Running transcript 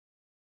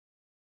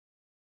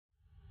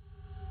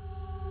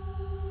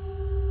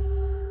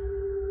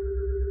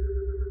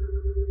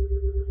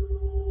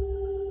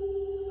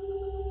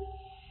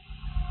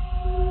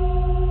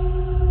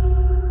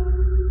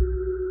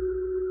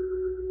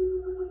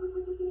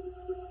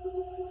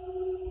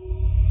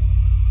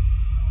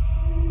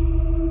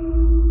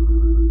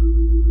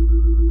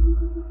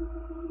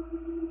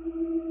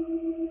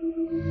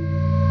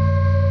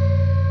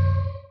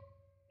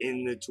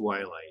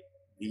twilight,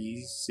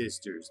 these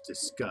sisters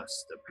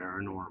discuss the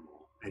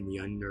paranormal and the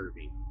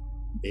unnerving.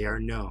 They are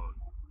known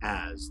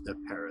as the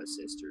Para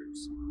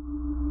Sisters.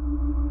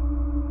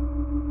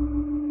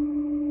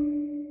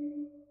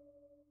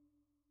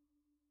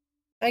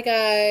 Hi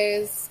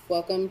guys,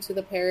 welcome to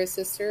the Para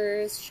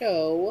Sisters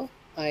show.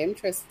 I am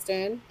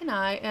Tristan. And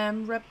I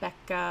am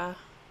Rebecca.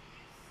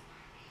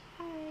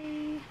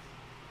 Hi.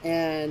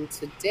 And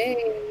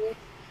today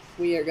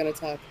we are going to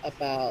talk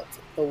about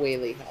the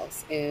Whaley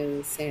House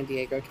in San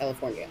Diego,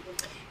 California.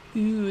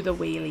 Ooh, the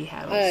Whaley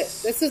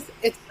House. It's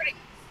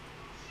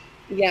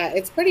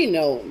pretty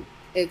known.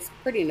 It's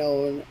pretty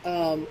known.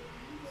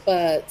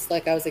 But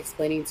like I was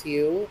explaining to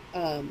you,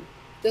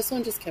 this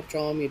one just kept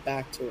drawing me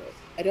back to it.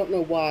 I don't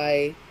know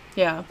why.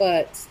 Yeah.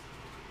 But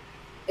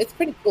it's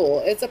pretty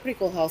cool. It's a pretty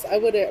cool house. I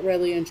would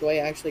really enjoy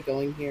actually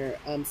going here.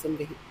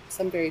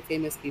 Some very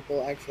famous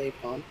people actually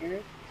have gone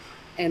here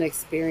and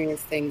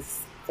experienced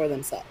things for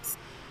themselves.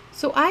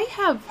 So I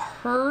have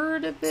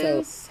heard of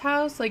this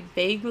house, like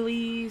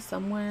vaguely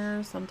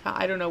somewhere, sometime.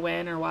 I don't know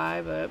when or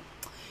why, but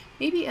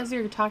maybe as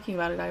you're talking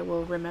about it, I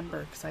will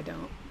remember because I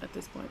don't at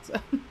this point. So.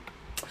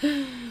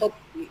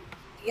 Hopefully.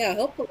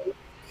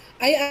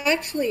 I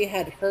actually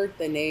had heard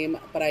the name,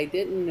 but I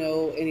didn't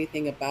know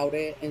anything about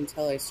it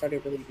until I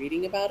started really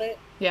reading about it.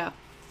 Yeah.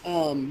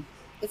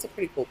 It's a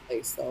pretty cool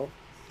place, though.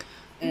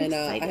 And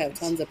I have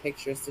tons of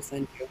pictures to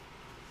send you.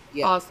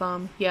 Yeah.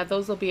 Awesome. Yeah,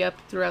 those will be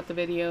up throughout the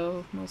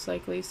video, most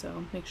likely,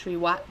 so make sure you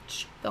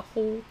watch the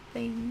whole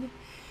thing.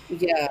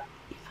 Yeah.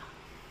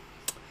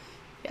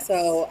 Yes.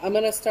 So I'm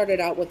going to start it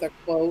out with a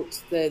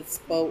quote. This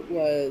quote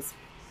was,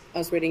 I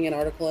was reading an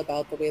article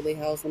about the Whaley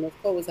House, and this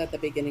quote was at the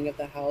beginning of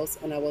the house,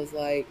 and I was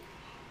like,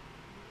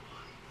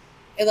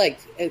 it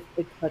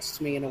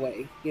touched me in a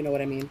way. You know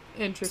what I mean?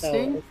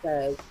 Interesting.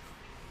 So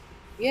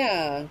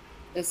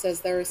it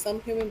says, there are some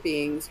human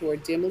beings who are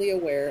dimly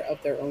aware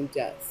of their own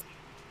deaths,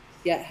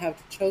 yet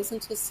have chosen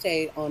to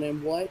stay on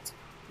in what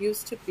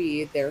used to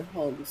be their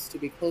homes to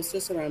be close to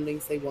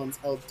surroundings they once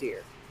held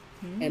dear.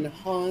 And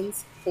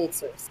Hans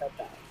Holzer said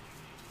that.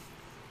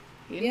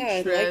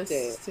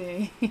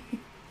 Interesting.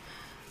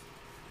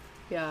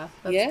 Yeah,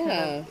 I liked it.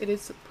 Yeah, it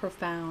is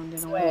profound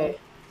in a way.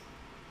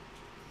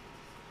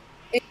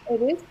 It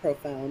is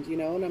profound, you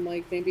know, and I'm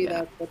like, maybe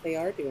that's what they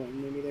are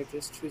doing. Maybe they're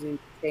just choosing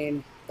to stay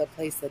in the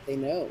place that they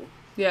know.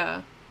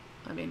 Yeah,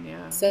 I mean,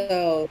 yeah.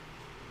 So,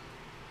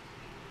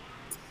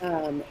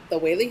 the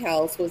Whaley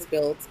House was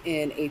built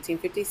in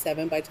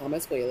 1857 by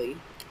Thomas Whaley,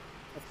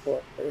 of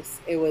course.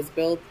 It was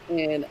built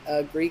in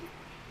a Greek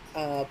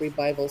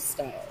revival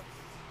style.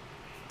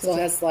 So it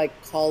has like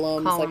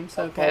columns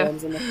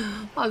columns in the...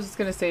 I was just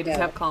gonna say, does it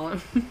have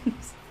columns?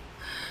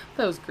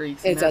 Those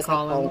Greeks and their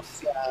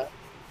columns. Yeah.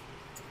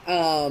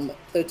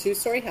 The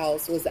two-story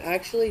house was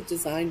actually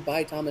designed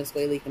by Thomas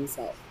Whaley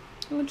himself.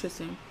 Oh,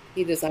 interesting.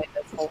 He designed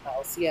this whole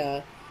house.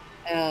 Yeah.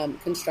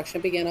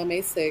 Construction began on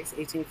May 6,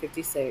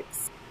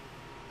 1856,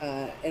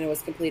 and it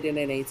was completed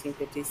in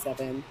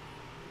 1857.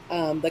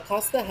 The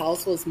cost of the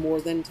house was more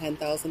than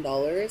 $10,000 in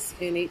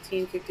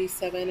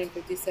 1857 and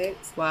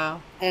 56.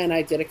 Wow. And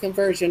I did a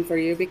conversion for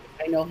you because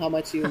I know how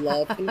much you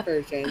love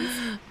conversions.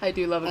 I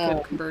do love a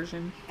good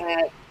conversion.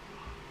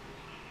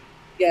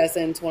 Yes,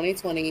 in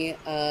 2020,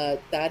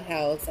 that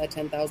house at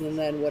 $10,000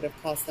 then would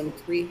have cost them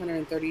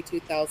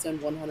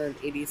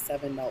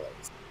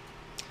 $332,187.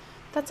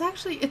 That's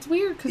actually, it's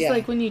weird because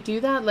like when you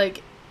do that,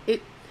 like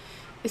it,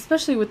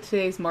 especially with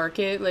today's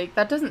market, like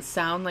that doesn't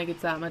sound like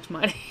it's that much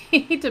money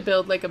to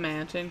build like a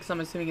mansion, because I'm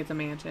assuming it's a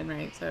mansion,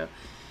 right? So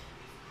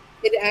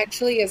it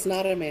actually is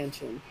not a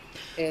mansion.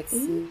 It's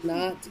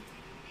not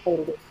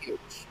totally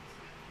huge.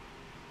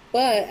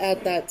 But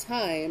at that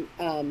time,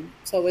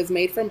 so it was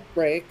made from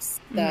bricks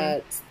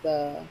that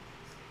the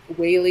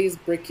Whaley's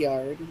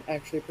Brickyard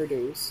actually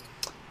produced.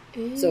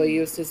 So he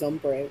used his own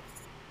bricks.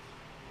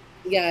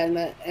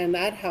 Yeah, and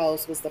that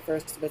house was the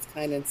first of its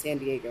kind in San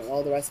Diego.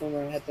 All the rest of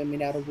them had been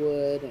made out of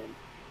wood, and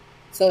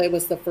so it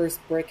was the first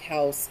brick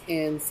house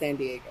in San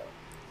Diego.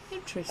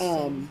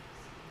 Interesting.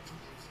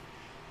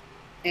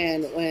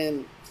 And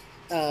when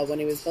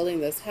he was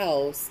building this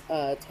house,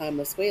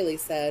 Thomas Whaley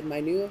said, "My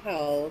new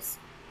house,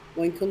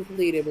 when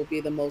completed, will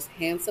be the most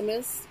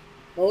handsomest,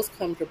 most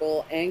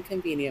comfortable, and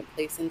convenient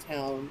place in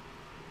town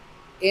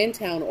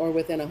or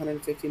within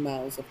 150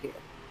 miles of here."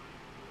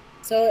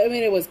 So, I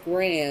mean, it was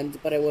grand,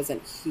 but it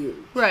wasn't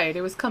huge. Right,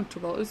 it was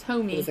comfortable. It was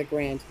homey. It was a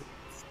grand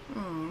house.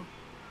 Aww.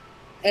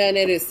 And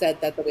it is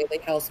said that the Whaley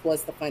House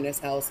was the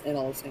finest house in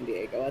all of San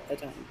Diego at the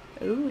time.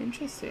 Oh,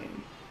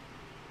 interesting.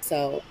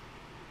 So,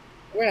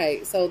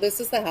 right. So, this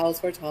is the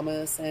house where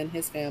Thomas and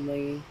his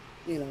family,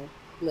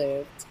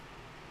 lived.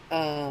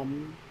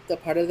 The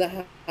part of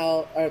town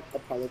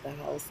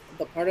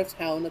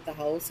that the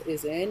house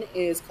is in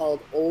is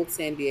called Old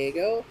San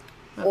Diego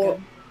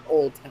or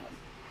Old Town.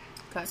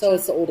 Gotcha. So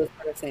it's the oldest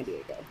part of San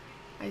Diego.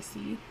 I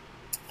see.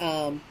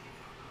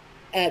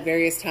 At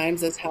various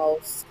times, this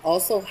house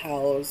also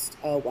housed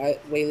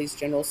Whaley's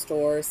General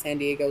Store, San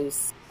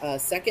Diego's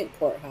second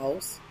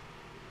courthouse,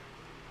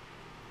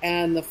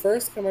 and the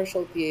first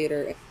commercial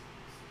theater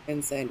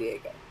in San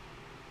Diego.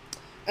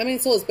 I mean,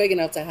 so it's big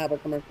enough to have a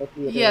commercial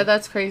theater. Yeah,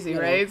 that's crazy,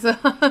 right? So,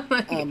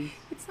 like,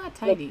 it's not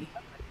tiny.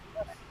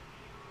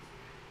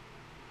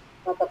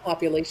 Not the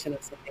population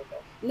of San Diego.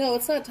 No,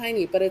 it's not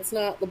tiny, but it's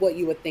not what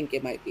you would think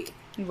it might be.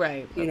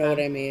 Right. You know what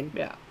I mean?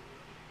 Yeah.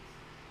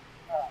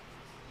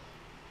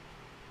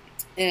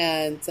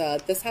 And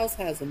this house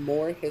has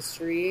more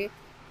history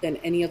than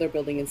any other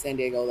building in San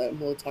Diego. That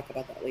we'll talk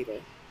about that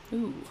later.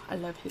 Ooh, I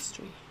love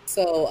history.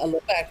 So a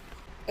look back.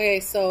 Okay,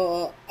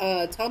 so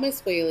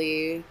Thomas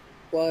Whaley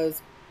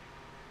was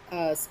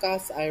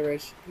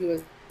Scots-Irish. He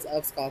was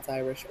of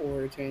Scots-Irish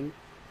origin.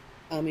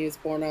 He was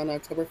born on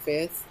October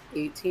 5th,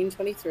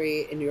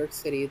 1823 in New York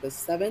City, the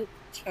 7th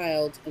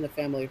child in a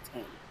family of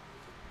 10.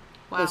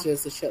 Wow. Which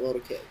is a shitload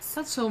of kids.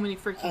 That's so many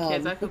freaking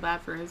kids. I feel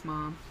bad for his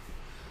mom.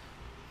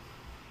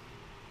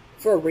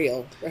 For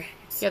real, right?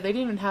 Yeah, they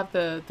didn't even have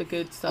the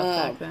good stuff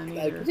back then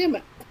either.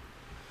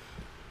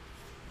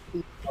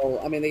 Oh,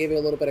 I mean, they gave you a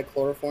little bit of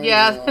chloroform.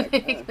 Yeah.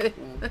 Like,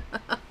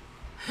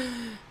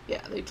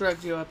 yeah, they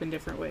drugged you up in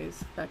different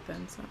ways back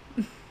then. So.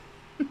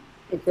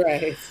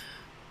 Right.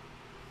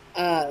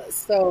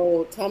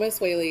 So Thomas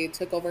Whaley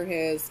took over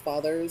his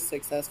father's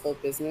successful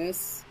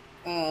business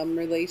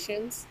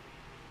relations,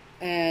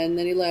 and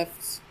then he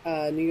left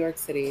New York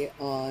City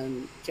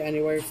on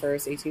January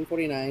 1st,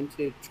 1849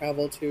 to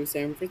travel to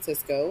San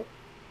Francisco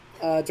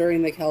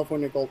during the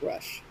California Gold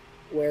Rush,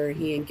 where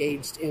he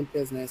engaged in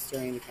business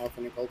during the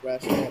California Gold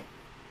Rush.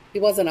 He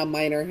wasn't a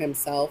miner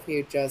himself.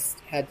 He just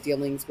had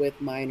dealings with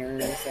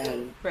miners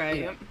and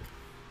right.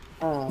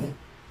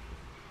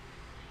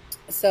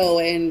 So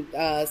in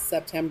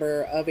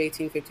September of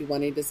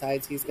 1851, he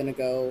decides he's going to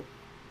go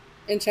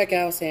and check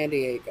out San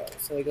Diego.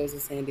 So he goes to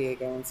San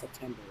Diego in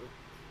September.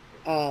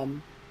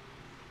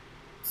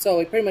 So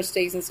he pretty much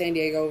stays in San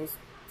Diego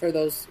for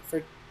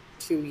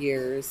 2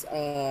 years.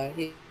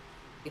 He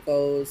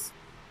goes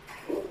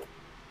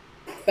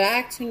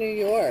back to New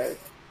York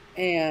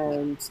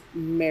and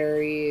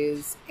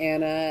marries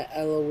Anna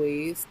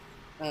Eloise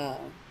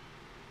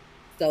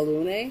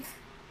Delaunay,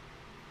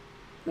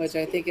 which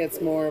I think it's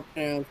more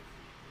pronounced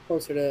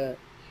closer to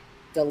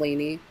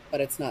Delaney, but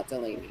it's not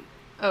Delaney.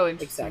 Oh,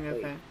 interesting.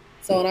 Exactly. Okay.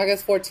 So on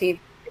August 14th,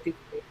 they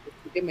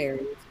get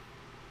married.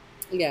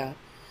 Yeah.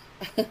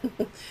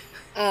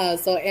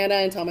 So Anna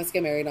and Thomas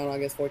get married on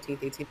August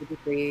 14th,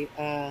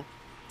 1853.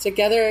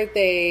 Together,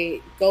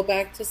 they go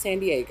back to San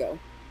Diego.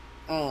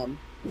 And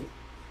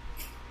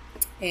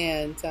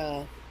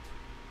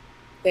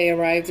they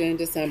arrived in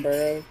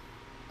December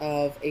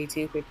of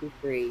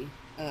 1853.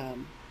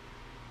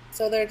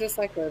 So they're just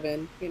like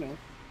living,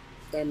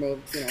 they're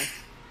moved,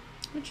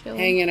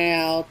 hanging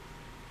out.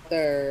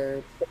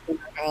 They're in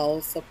their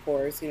house, of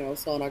course,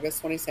 So on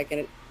August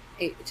 22nd,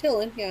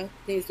 chilling, yeah.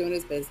 He's doing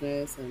his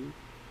business, and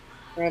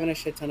we're having a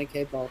shit ton of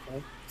kids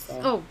also.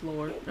 So. Oh,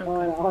 Lord. Okay.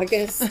 On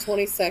August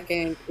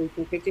 22nd,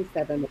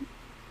 1857.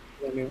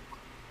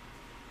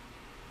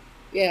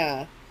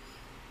 Yeah.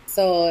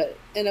 So,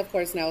 and of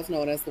course, now it's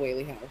known as the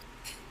Whaley House.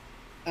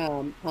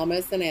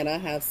 Thomas and Anna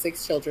have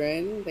 6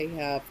 children. They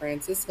have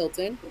Francis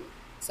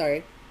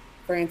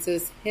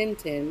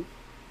Hinton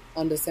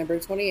on December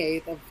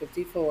 28th of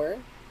 54.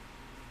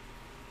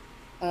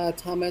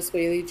 Thomas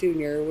Whaley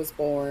Jr. was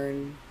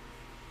born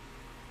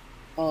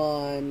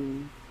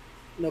on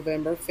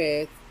November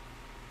 5th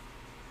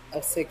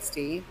of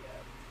 60.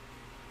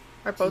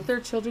 Are both their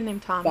children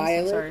named Thomas?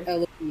 Violet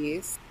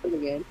Eloise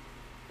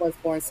was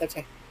born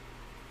September.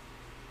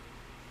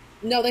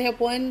 No, they have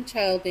one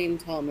child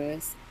named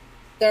Thomas.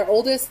 Their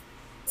oldest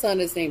son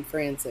is named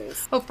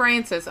Francis. Oh,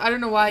 Francis. I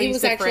don't know why you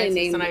said Francis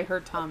named... and I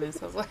heard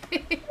Thomas. I was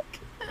like...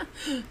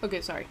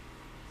 Okay, sorry.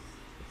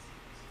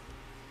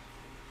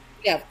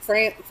 Yeah,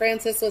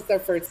 Francis was their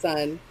first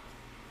son.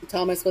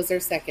 Thomas was their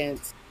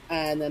second.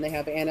 And then they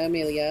have Anna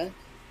Amelia.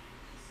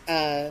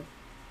 I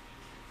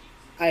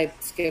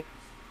skipped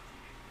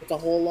the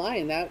whole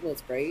line. That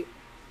was great.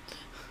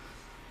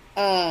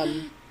 That's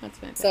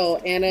fantastic. So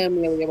Anna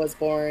Amelia was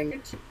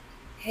born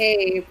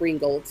Hay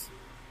Ringgold,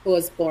 who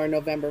was born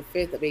November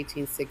 5th of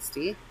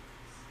 1860.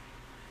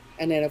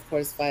 And then, of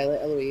course,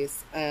 Violet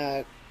Eloise.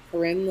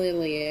 Corinne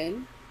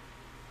Lillian.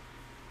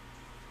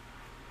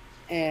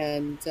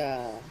 And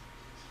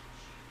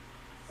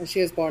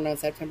she was born on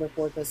September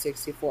 4th of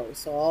 64.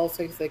 So all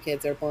 6 of the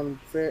kids are born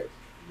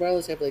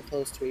relatively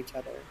close to each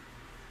other.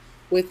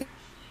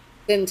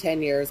 Within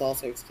 10 years, all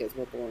 6 kids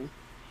were born.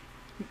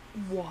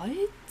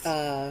 What?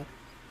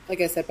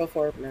 Like I said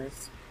before,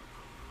 nurse.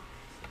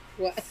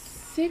 What?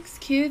 6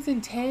 kids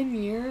in 10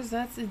 years?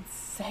 That's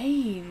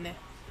insane.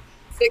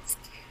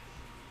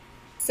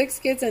 6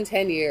 kids in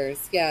 10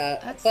 years, yeah.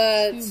 That's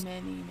but too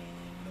many,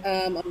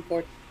 man.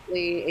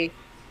 Unfortunately,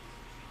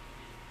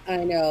 I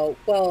know.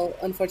 Well,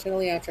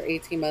 unfortunately, after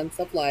 18 months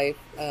of life,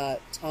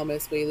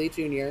 Thomas Whaley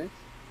Jr.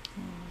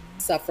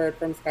 suffered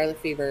from scarlet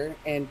fever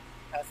and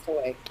passed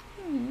away.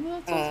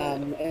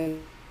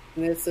 And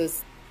this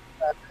is,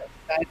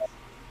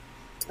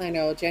 I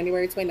know,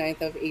 January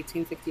 29th of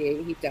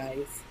 1858, he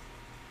dies.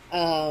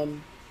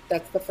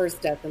 That's the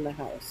first death in the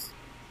house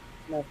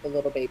of the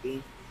little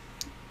baby.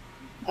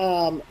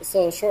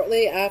 So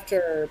shortly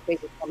after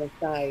Baby Thomas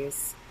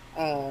dies,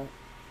 uh,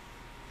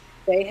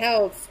 they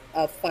have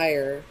a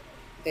fire.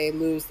 They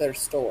lose their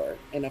store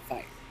in a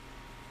fire.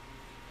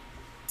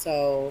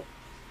 So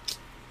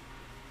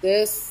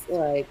this,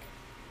 like,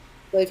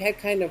 they've had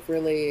kind of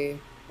really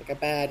like a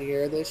bad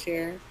year this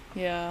year.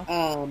 Yeah.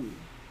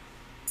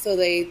 So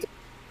they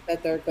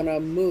that they're gonna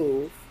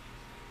move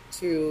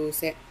to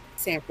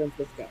San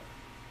Francisco.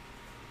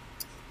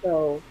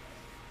 So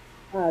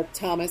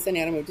Thomas and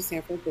Anna moved to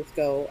San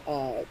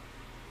Francisco.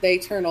 They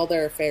turn all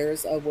their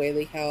affairs of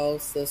Whaley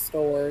House, the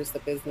stores, the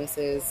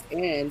businesses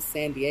in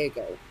San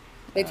Diego.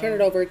 They turn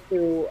it over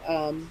to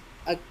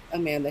a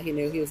man that he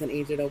knew. He was an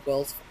agent of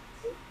Wells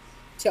Fargo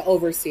to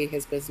oversee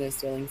his business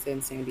dealings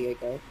in San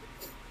Diego.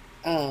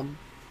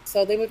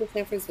 So they move to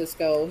San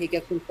Francisco. He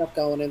gets some stuff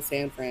going in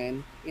San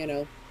Fran.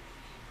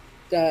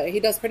 He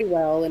does pretty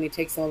well, and he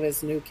takes some of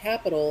his new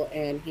capital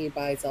and he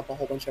buys up a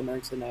whole bunch of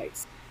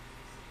merchandise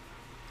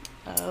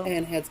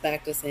and heads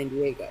back to San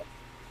Diego.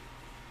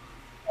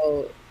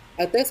 So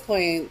at this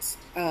point,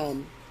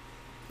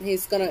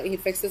 he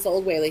fixed his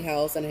old Whaley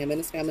house, and him and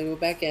his family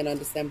moved back in on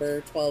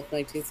December 12th,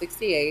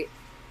 1968.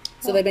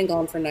 So they've been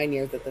gone for 9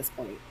 years at this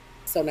point.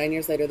 So 9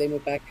 years later, they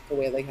moved back to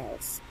Whaley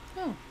House.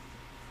 Oh.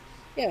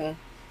 Yeah.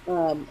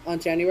 On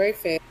January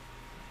 5th,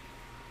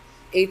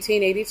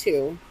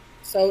 1882.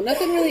 So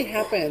nothing really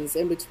happens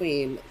in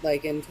between,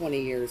 like in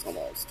 20 years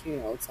almost.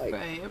 It's like,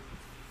 right.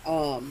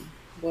 What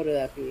would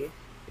that be?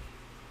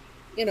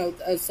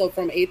 So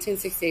from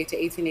 1868 to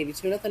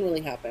 1882, nothing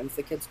really happens.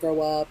 The kids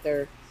grow up.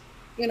 They're,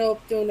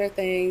 doing their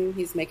thing.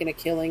 He's making a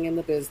killing in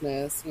the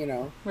business,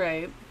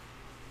 Right.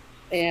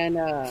 And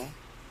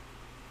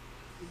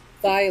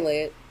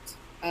Violet,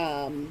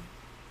 in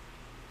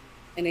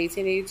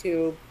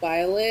 1882,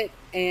 Violet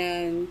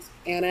and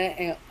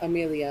Anna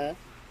Amelia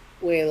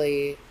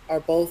Whaley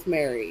are both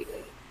married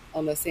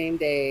on the same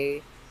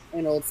day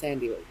in Old San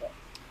Diego.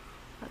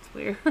 That's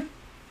weird.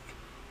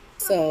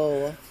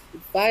 So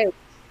Violet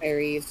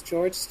marries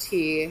George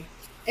T.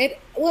 I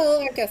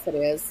guess it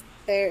is.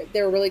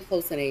 They're really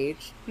close in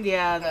age.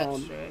 Yeah,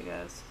 that's true, I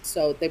guess.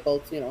 So they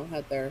both,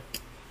 had they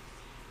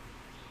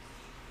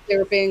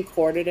were being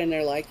courted, and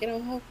they're like,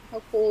 how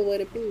cool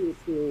would it be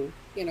to,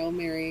 get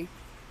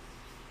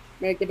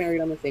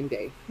married on the same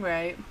day.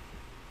 Right.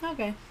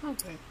 Okay.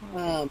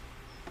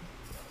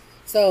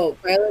 So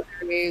Violet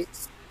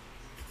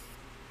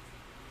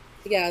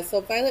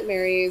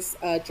marries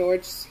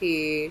George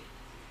T.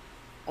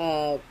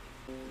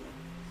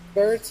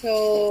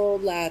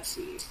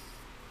 Bertolacci.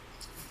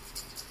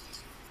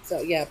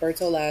 So yeah,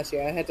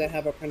 Bertolacci. I had to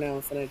have it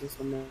pronounced, and I just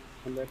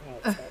remembered how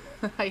it's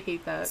spelled. I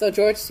hate that. So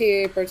George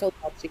T.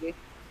 Bertolacci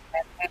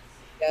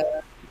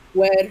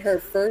wed her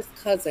first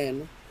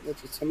cousin,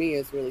 which to me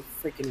is really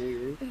freaking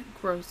weird. It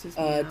grosses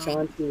me out.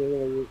 John T.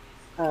 Whaley,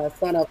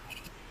 son of.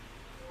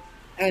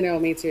 I know,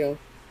 me too.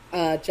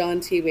 John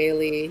T.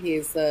 Whaley.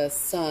 He's the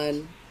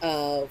son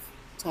of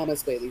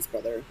Thomas Whaley's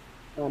brother,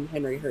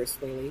 Henry Hurst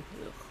Whaley,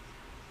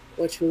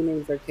 which who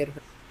names their kid,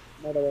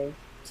 by the way,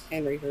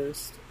 Henry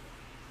Hurst.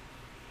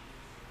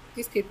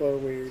 These people are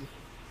weird.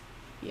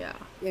 Yeah,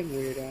 they have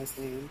weird ass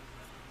names.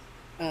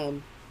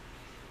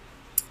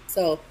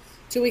 So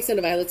 2 weeks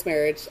into Violet's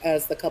marriage,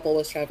 as the couple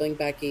was traveling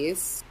back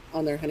east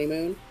on their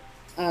honeymoon,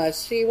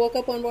 she woke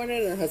up one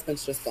morning and her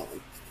husband's just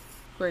gone.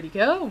 Where'd he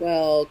go?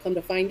 Well, come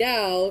to find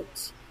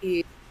out,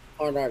 he's a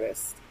con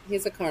artist.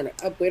 He's a con.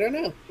 We don't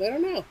know.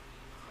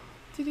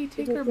 Did he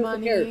take her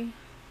money?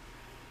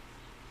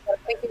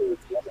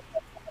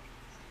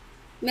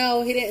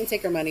 No, he didn't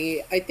take her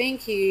money. I think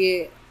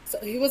he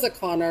was a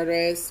con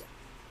artist,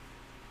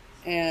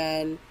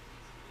 and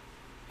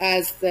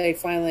as they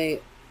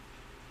finally,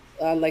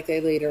 like they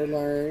later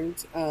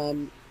learned,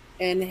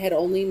 and had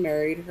only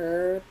married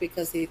her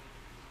because he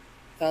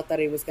thought that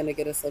he was going to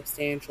get a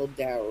substantial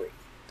dowry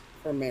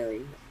for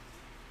marrying her.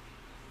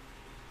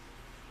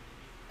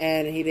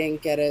 And he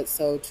didn't get it,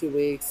 so 2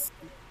 weeks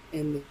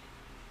into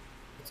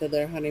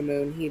their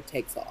honeymoon, he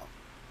takes off.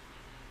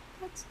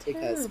 That's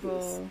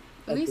terrible.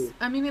 At least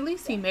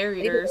he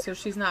married her, so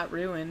she's not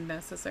ruined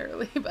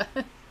necessarily. But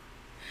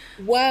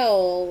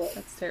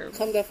that's terrible.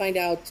 Come to find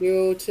out,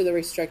 due to the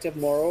restrictive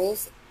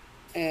morals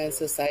and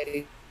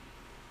society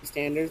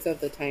standards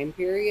of the time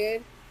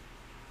period,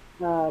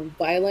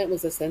 Violet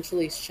was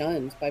essentially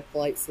shunned by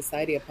polite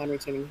society upon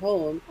returning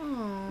home.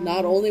 Aww.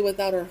 Not only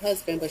without her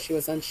husband, but she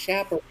was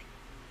unchaperoned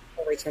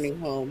for returning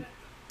home.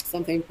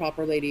 Something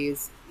proper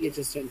ladies, you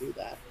just didn't do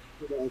that.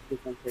 You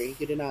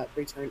did not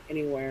return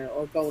anywhere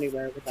or go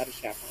anywhere without a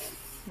chaperone.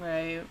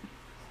 Right.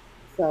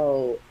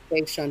 So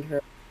they shunned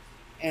her,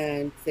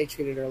 and they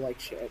treated her like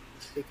shit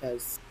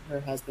because her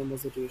husband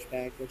was a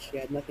douchebag, which she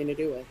had nothing to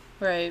do with.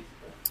 Right.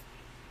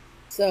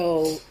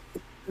 So,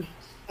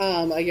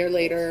 around a year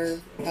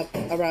later,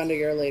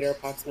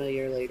 approximately a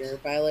year later,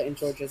 Violet and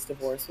George's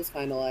divorce was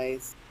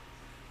finalized.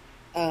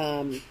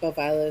 But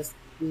Violet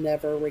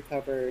never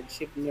recovered.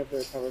 She never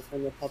recovered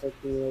from the public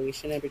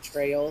humiliation and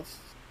betrayal,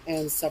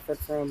 and suffered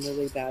from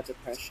really bad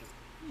depression.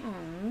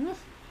 Aww.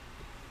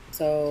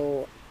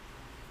 So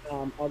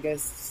On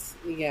August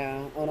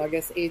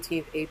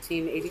 18th,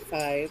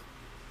 1885.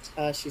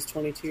 She's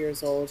 22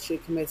 years old. She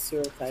commits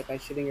suicide by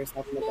shooting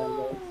herself in the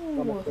bundle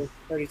from a No.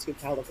 32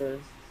 caliber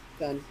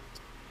gun.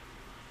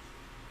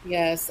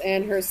 Yes,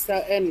 and her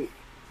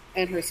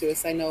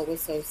suicide note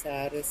was so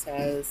sad. It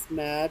says,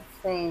 "Mad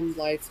from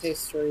life's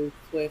history,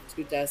 swift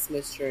to death's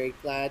mystery,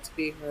 glad to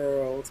be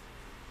hurled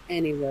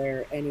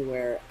anywhere,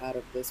 anywhere out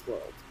of this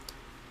world."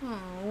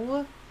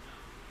 Oh,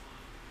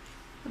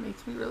 that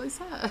makes me really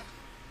sad.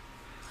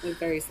 It was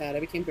very sad. I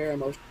became very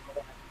emotional.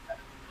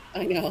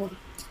 I know.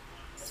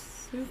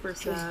 Super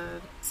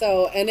sad.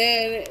 So, and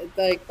then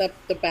like the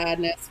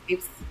badness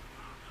keeps.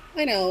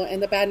 I know,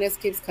 and the badness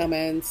keeps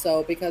coming.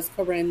 So, because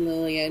Corinne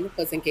Lillian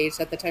was engaged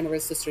at the time of her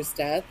sister's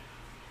death,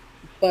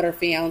 but her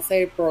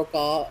fiance broke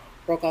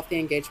off the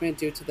engagement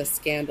due to the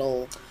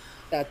scandal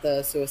that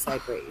the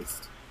suicide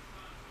raised.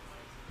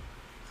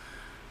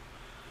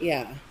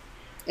 Yeah,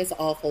 it's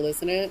awful,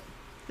 isn't it?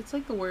 It's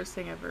like the worst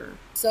thing ever.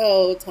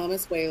 So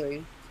Thomas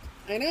Whaley,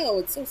 I know,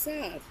 it's so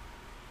sad.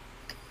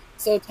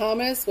 So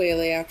Thomas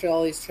Whaley, after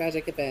all these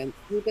tragic events,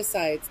 he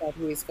decides that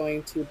he's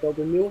going to build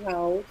a new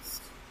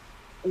house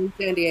in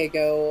San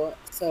Diego.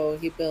 So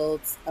he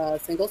builds a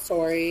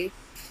single-story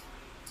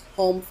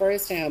home for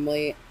his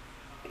family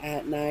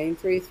at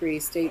 933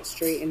 State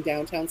Street in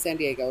downtown San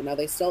Diego. Now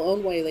they still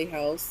own Whaley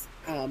House,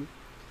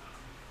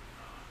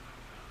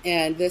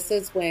 and this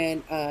is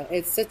when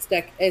it sits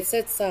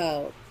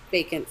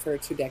vacant for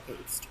 2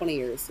 decades, 20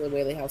 years. The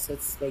Whaley House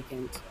sits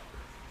vacant.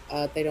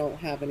 They don't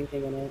have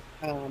anything in it.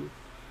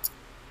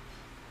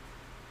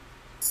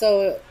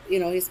 So,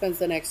 he spends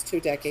the next 2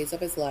 decades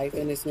of his life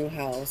in his new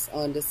house.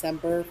 On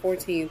December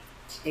 14th,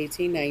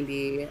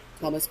 1890,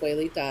 Thomas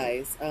Whaley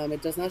dies.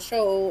 It does not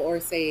show or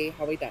say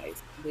how he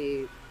dies.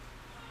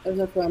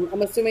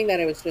 I'm assuming that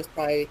it was just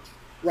probably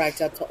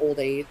racked up to old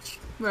age.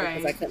 Right.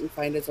 Because I couldn't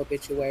find his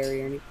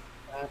obituary or anything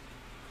like that.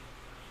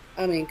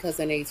 I mean, because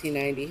in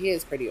 1890, he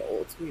is pretty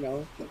old,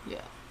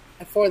 Yeah.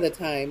 For the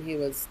time, he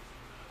was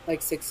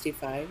like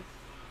 65,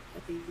 I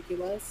think he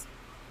was.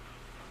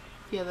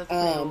 Yeah, that's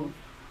pretty old.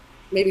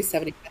 Maybe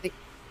 70, I think.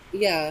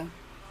 Yeah.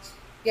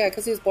 Yeah,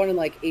 because he was born in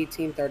like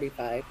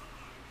 1835.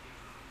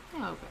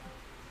 Oh,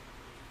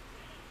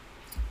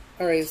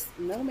 okay.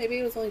 No, maybe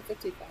he was only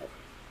 55.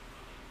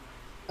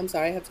 I'm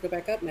sorry, I have to go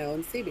back up now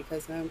and see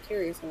because now I'm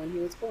curious on when he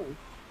was born.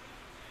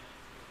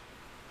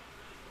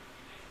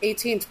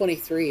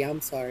 1823, I'm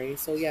sorry.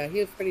 So yeah,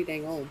 he was pretty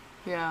dang old.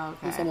 Yeah,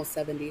 okay. He's almost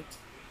 70.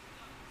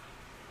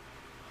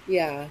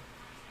 Yeah.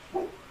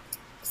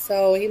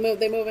 So they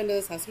move into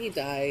this house. He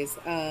dies.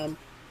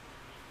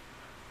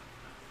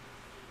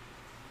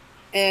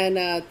 And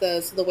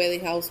the Whaley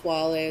House,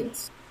 while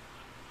it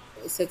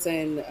sits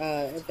in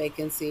a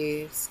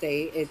vacancy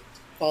state, it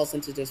falls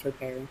into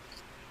disrepair.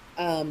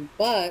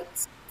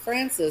 But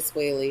Francis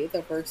Whaley,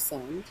 the first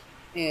son,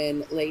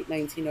 in late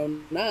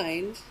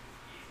 1909,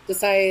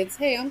 decides,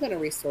 hey, I'm going to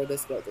restore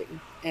this building.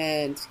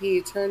 And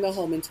he turned the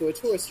home into a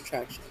tourist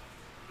attraction,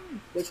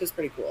 which is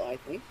pretty cool, I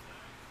think.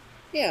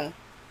 Yeah.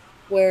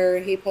 Where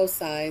he posts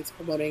signs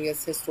promoting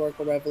his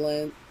historical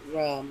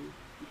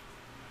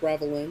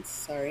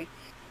relevance,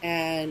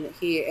 and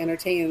he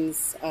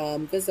entertains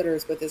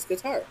visitors with his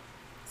guitar.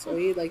 So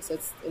he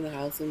sits in the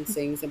house and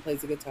sings and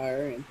plays the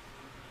guitar and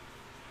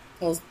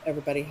tells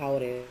everybody how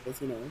it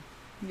is,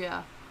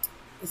 Yeah.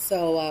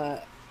 So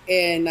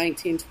in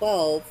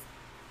 1912,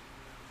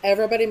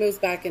 everybody moves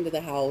back into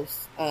the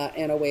house.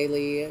 Anna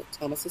Whaley,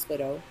 Thomas's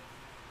widow,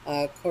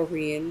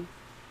 Corinne,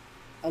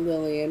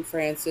 Lillian,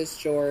 Francis,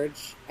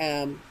 George,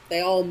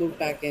 they all move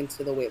back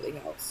into the Whaley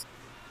house,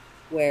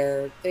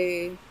 where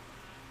they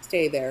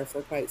stay there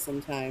for quite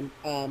some time.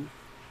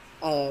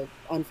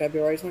 On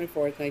February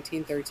 24th,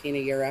 1913, a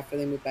year after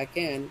they moved back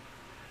in,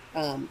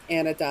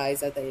 Anna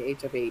dies at the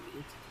age of 80.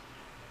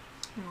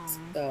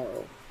 Aww.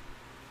 So,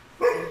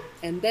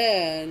 and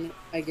then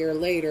a year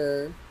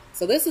later,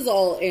 so this is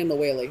all in the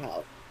Whaley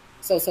house.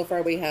 So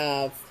far we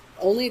have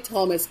only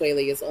Thomas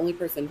Whaley is the only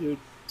person who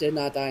did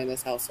not die in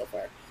this house so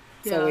far.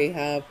 Yeah. So we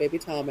have baby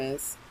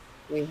Thomas,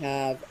 we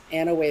have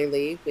Anna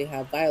Whaley, we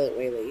have Violet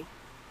Whaley.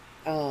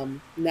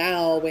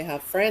 Now we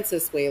have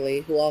Francis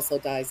Whaley, who also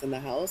dies in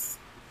the house.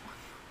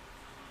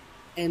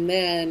 And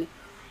then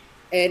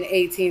in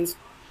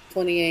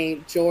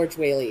 1828, George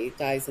Whaley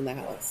dies in the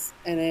house.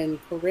 And then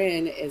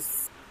Corinne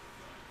is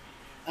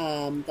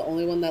the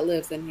only one that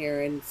lives in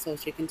here, and so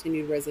she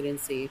continued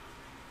residency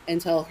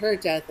until her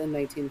death in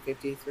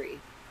 1953.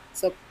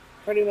 So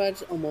pretty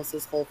much almost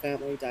his whole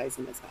family dies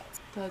in his house.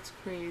 That's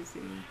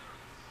crazy.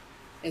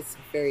 It's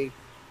very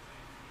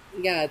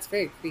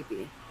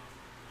creepy.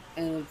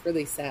 And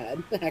really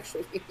sad,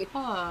 actually.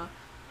 Huh.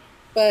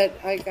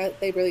 But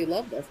they really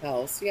love this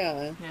house,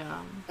 yeah.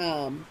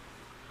 Yeah.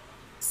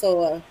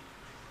 So a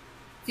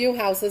few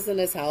houses in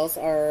this house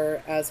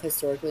are as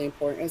historically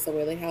important as the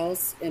Whaley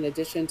house. In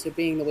addition to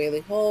being the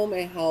Whaley home,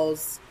 it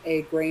housed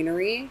a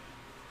granary,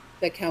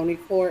 the county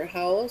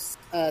courthouse,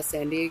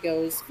 San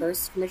Diego's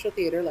first commercial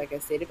theater, like I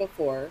stated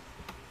before,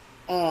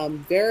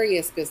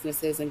 various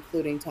businesses,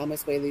 including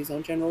Thomas Whaley's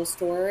own general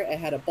store. It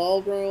had a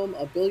ballroom,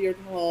 a billiard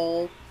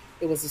hall.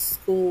 It was a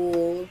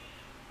school.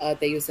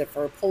 They used it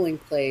for a polling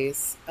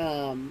place.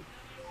 Uh,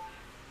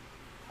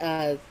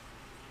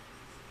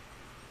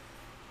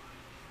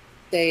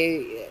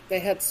 they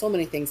had so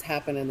many things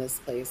happen in this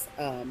place.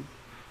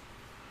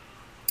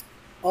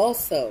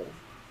 Also,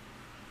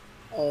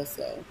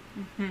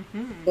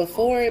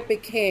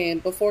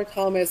 before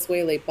Thomas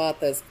Whaley bought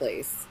this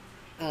place,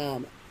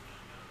 um,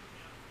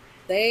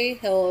 they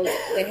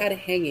had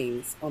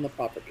hangings on the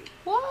property.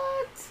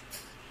 What?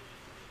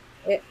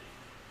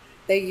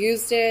 They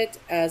used it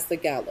as the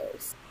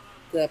gallows.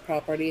 The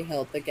property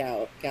held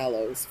the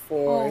gallows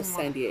for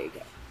San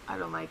Diego. I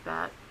don't like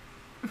that.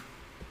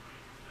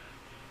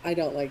 I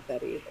don't like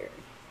that either.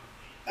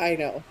 I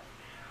know.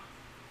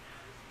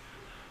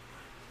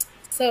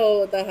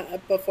 So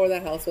before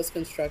the house was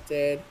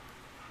constructed,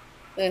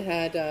 they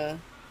had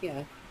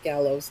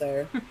gallows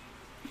there.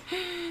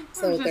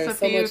 So there's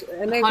so much,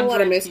 and there's a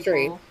lot of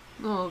mystery. People.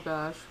 Oh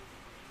gosh.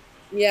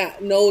 Yeah,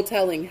 no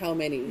telling how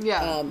many.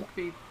 Yeah, it could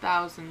be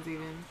thousands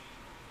even.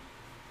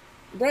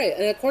 Right,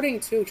 and according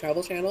to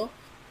Travel Channel,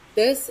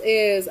 this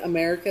is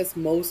America's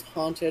most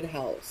haunted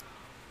house.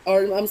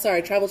 Or, I'm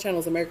sorry, Travel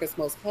Channel's America's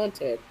Most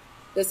Haunted.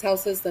 This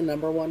house is the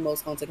 #1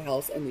 most haunted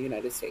house in the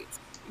United States.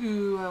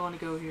 Ooh, I want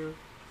to go here.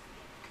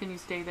 Can you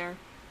stay there?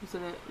 Is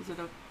it a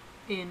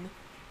inn?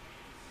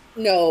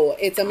 No,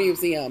 it's a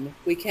museum.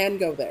 We can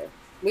go there.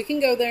 We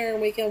can go there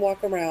and we can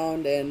walk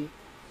around, and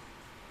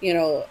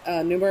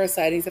numerous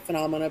sightings and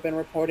phenomena have been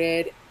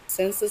reported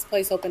since this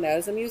place opened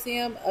as a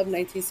museum of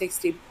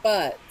 1960.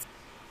 But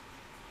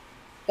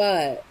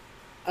the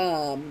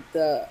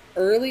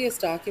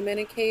earliest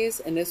documented case,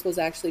 and this was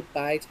actually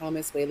by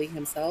Thomas Whaley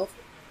himself,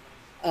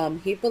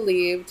 he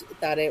believed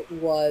that it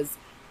was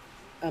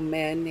a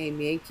man named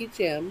Yankee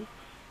Jim,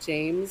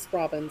 James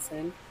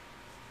Robinson,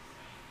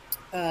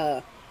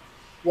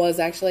 was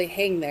actually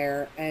hanged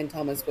there, and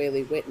Thomas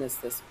Whaley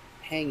witnessed this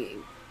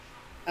hanging.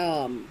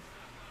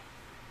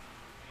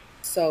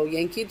 So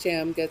Yankee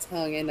Jim gets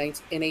hung in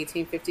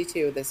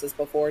 1852. This is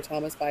before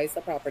Thomas buys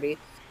the property.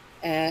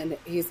 And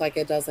he's like,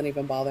 it doesn't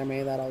even bother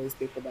me that all these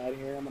people died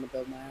here. I'm going to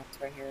build my house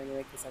right here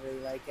anyway because I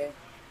really like it.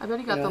 I bet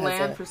he got the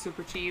land for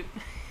super cheap.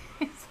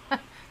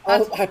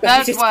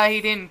 That's why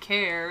he didn't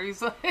care.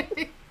 He's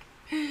like,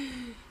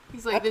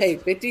 I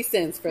paid 50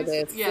 cents for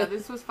this. Yeah,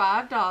 this was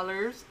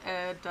 $5,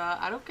 and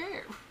I don't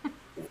care.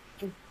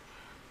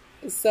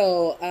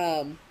 So,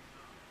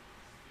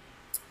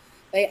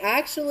 they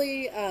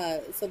actually,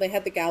 so they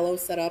had the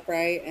gallows set up,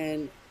 right?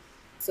 And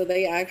so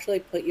they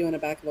actually put you in the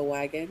back of a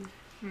wagon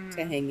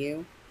to hang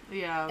you.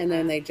 Yeah. Okay. And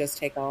then they just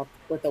take off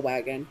with the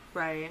wagon.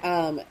 Right.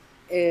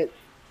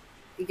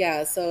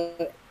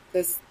 So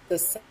the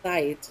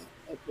site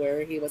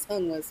where he was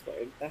hung was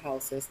where the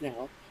house is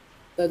now.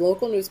 The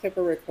local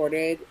newspaper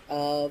recorded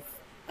of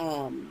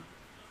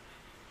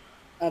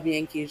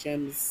Yankee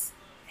Jim's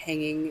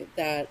hanging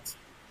that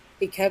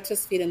he kept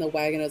his feet in the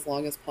wagon as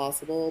long as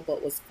possible,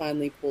 but was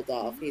finally pulled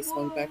off. He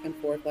swung back and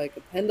forth like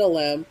a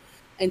pendulum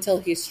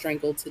until he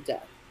strangled to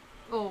death.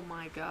 Oh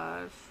my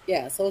gosh.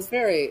 Yeah, so it's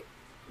very,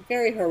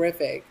 very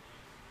horrific.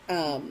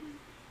 So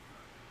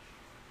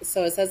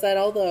it says that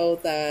although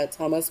that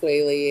Thomas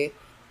Whaley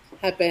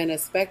had been a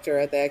specter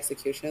at the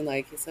execution,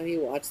 so he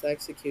watched the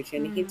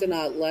execution, he did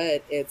not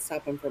let it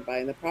stop him from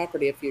buying the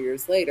property a few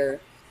years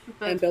later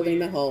and building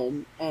the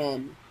home.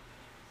 And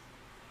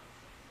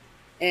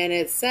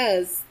it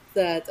says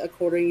that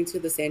according to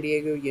the San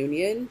Diego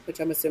Union, which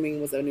I'm assuming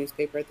was a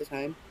newspaper at the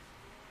time,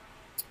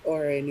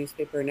 or a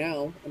newspaper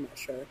now, I'm not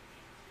sure.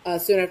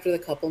 Soon after the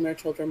couple and their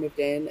children moved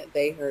in,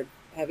 they heard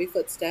heavy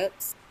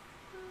footsteps.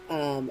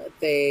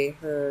 They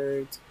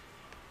heard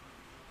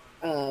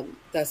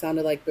that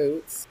sounded like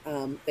boots.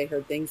 They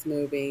heard things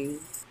moving.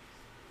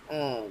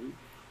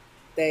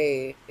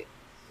 They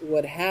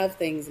would have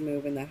things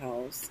move in the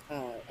house,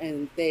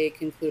 and they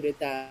concluded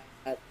that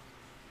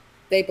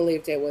they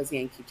believed it was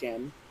Yankee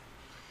Jim.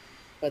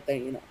 But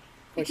then, of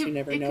course, you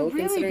never know. It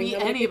could really be how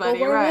many anybody,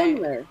 people were right?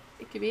 in there.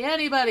 It could be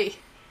anybody.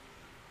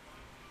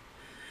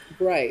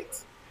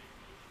 Right.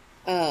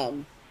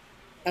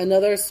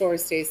 Another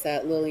source states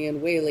that Lillian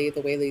Whaley,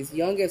 the Whaley's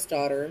youngest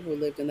daughter, who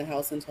lived in the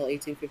house until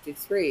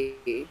 1953,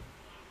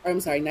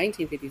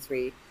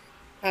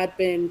 had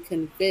been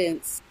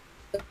convinced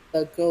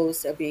the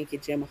ghost of Yankee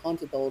Jim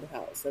haunted the old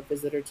house. A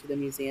visitor to the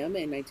museum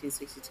in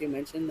 1962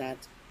 mentioned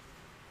that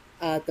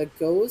the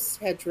ghost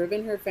had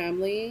driven her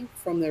family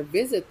from their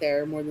visit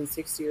there more than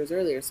 6 years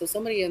earlier. So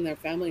somebody in their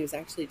family was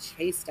actually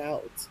chased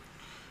out.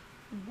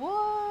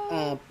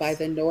 What? By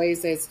the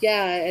noises.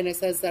 Yeah, and it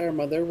says that her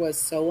mother was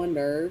so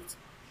unnerved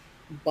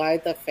by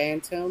the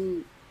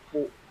phantom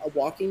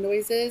walking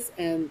noises,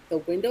 and the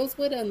windows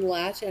would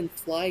unlatch and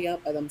fly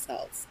up by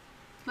themselves.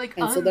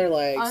 So they're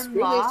like,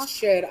 screw this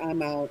shit,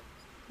 I'm out.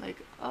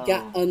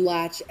 Yeah,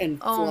 unlatch and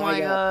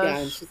fly up. Yeah,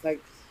 and she's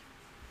like,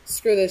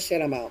 screw this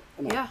shit, I'm out.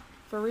 Yeah,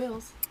 for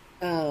reals.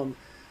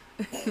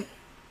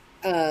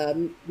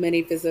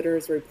 Many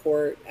visitors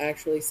report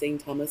actually seeing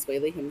Thomas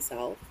Whaley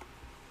himself.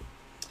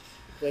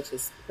 which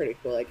is pretty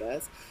cool, I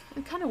guess.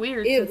 And kind of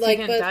weird since he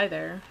didn't die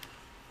there.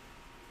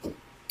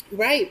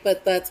 Right,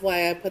 but that's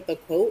why I put the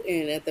quote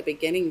in at the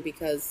beginning,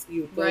 because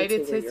you go to where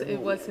your home it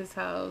was his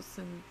house,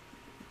 and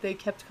they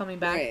kept coming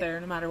back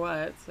there no matter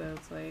what. So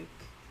it's like,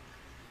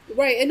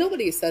 right, and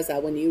nobody says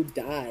that when you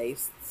die,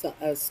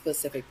 a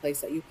specific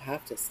place that you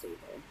have to stay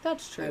there.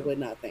 That's true. I would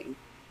not think.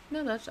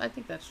 No, I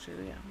think that's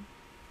true. Yeah.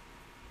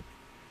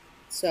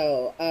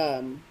 So,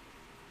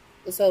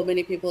 so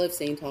many people have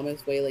seen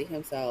Thomas Whaley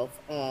himself.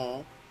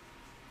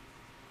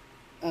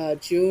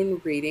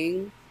 June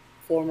Reading.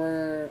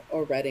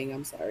 Redding,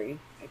 I'm sorry.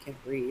 I can't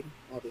read,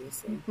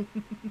 obviously.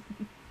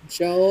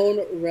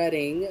 Joan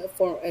Redding,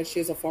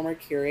 she's a former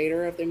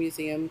curator of the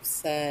museum,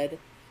 said,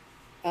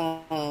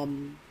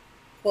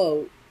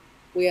 quote,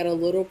 "We had a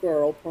little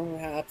girl,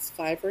 perhaps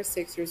 5 or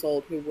 6 years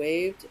old, who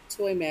waved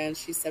to a man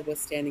she said was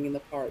standing in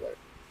the parlor.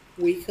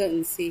 We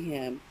couldn't see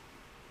him,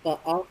 but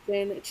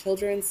often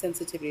children's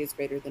sensitivity is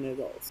greater than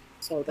adults."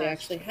 So they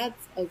actually had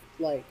a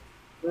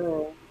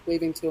girl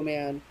waving to a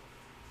man,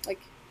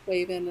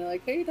 waving,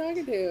 like, who are you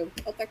talking to?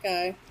 Oh, that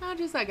guy. Oh,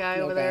 just that guy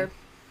over there.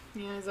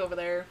 Yeah, he's over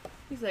there.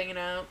 He's hanging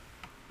out.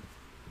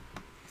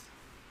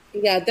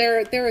 Yeah,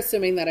 they're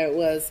assuming that it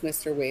was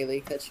Mr.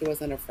 Whaley, because she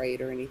wasn't afraid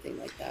or anything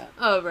like that.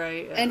 Oh,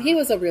 right. Yeah. And he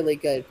was a really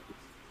good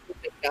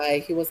guy.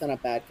 He wasn't a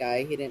bad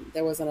guy.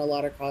 There wasn't a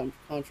lot of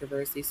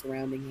controversy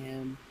surrounding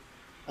him.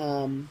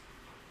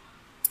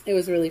 It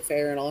was really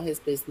fair in all his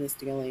business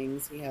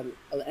dealings. He had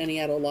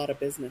a lot of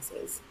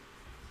businesses.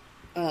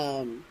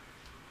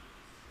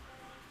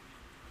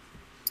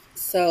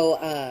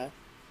 So,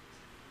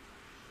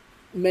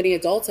 many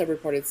adults have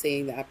reported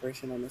seeing the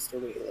apparition of Mr.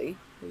 Whaley.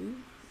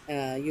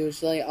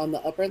 Usually on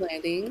the upper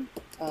landing.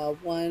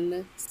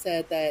 One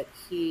said that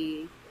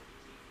he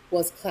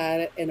was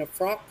clad in a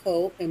frock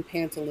coat and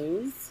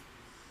pantaloons,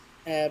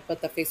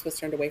 but the face was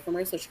turned away from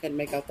her, so she couldn't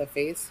make out the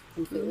face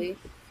completely.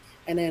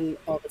 And then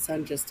all of a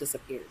sudden just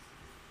disappeared.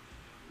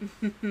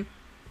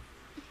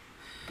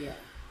 Yeah,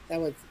 that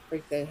would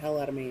freak the hell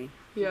out of me.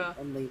 Yeah.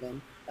 I'm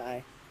leaving.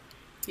 Bye.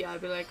 Yeah,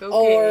 I'd be like, okay.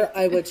 Or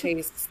I would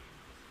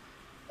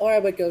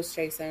ghost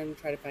chase and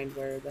try to find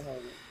where the hell.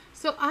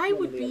 So I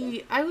would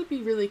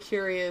be really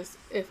curious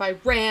if I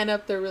ran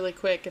up there really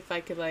quick, if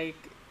I could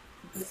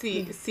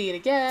see it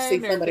again.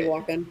 See somebody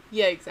walking.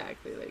 Yeah,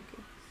 exactly.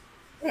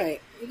 Right.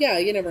 Yeah,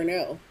 you never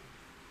know.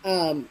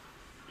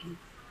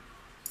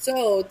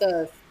 So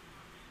the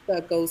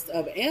ghost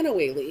of Anna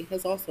Whaley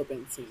has also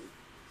been seen.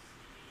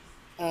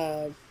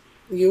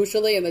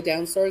 Usually in the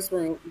downstairs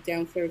rooms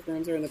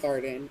or in the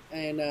garden.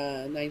 In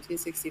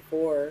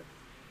 1964,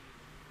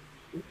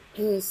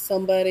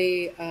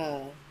 somebody,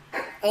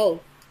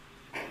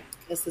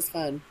 this is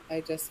fun.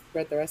 I just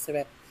read the rest of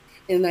it.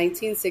 In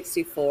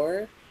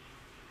 1964,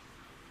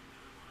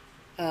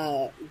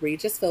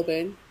 Regis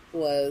Philbin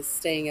was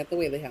staying at the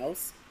Whaley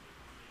house,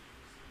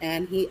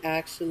 and he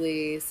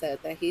actually said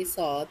that he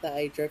saw that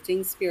a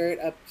drifting spirit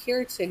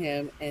appeared to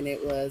him, and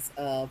it was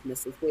of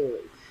Mrs.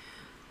 Whaley.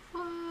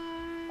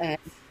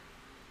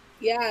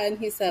 And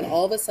he said,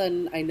 all of a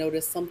sudden, I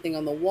noticed something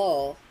on the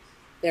wall.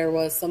 There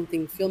was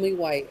something filmy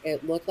white.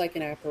 It looked like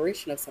an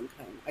apparition of some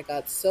kind. I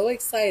got so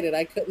excited,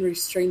 I couldn't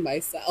restrain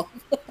myself.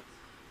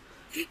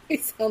 He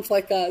sounds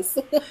like us.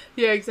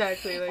 Yeah,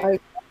 exactly.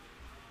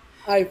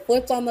 I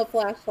flipped on the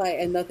flashlight,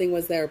 and nothing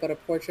was there but a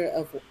portrait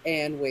of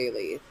Anne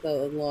Whaley,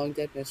 the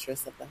long-dead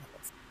mistress of the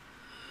house.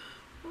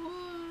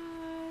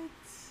 What?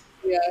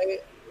 Yeah,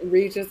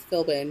 Regis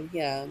Philbin,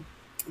 yeah.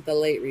 The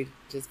late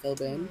Regis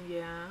Philbin.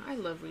 Yeah, I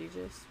love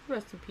Regis.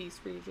 Rest in peace,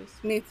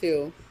 Regis. Me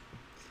too.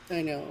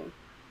 I know.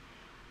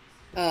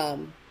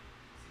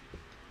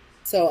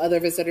 So other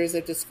visitors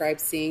have described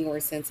seeing or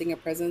sensing a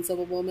presence of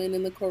a woman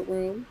in the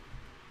courtroom.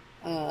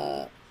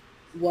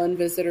 One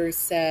visitor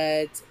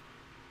said,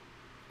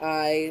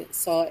 I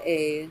saw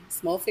a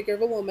small figure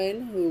of a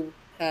woman who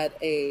had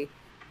a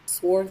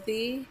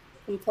swarthy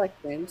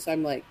complexion. So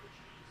I'm like,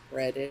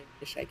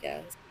 reddish, I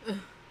guess.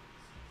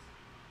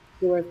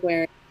 She was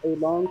wearing a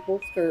long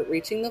full skirt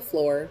reaching the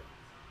floor.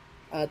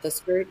 The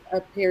skirt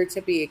appeared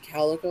to be a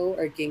calico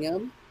or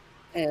gingham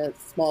and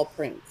small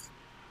prints.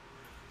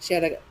 She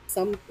had a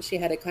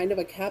kind of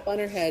a cap on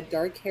her head,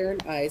 dark hair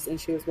and eyes, and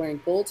she was wearing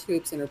gold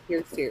hoops in her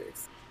pierced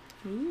ears.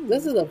 Ooh.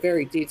 This is a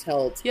very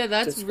detailed. Yeah,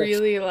 that's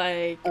really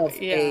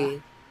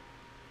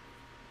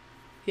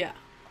Yeah.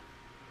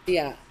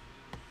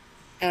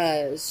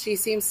 She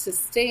seems to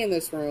stay in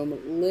this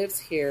room, lives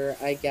here,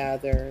 I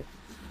gather.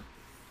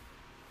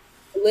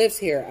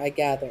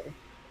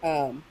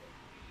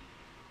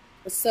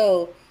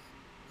 So,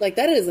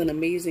 that is an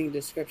amazing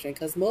description,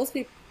 because most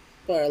people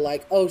are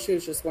like, oh, she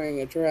was just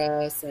wearing a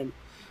dress. And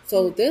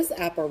so this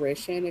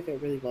apparition, if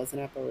it really was an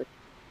apparition,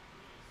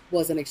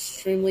 was an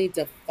extremely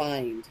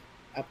defined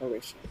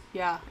apparition.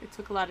 Yeah, it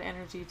took a lot of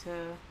energy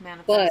to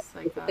manifest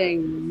but like that.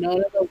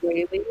 None of the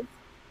Whaleys,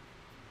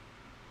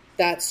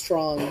 that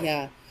strong,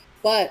 yeah.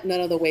 But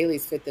none of the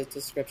Whaleys fit this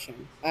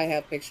description. I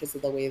have pictures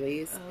of the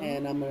Whaleys,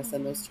 and I'm going to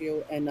send those to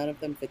you, and none of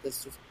them fit this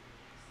description.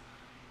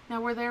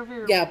 Now, were there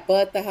ever... Yeah,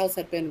 but the house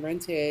had been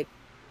rented.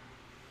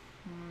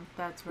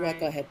 That's right. Yeah,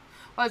 go ahead.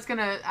 Well, I was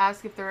gonna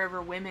ask if there are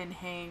ever women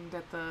hanged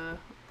at the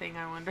thing.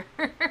 I wonder.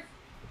 I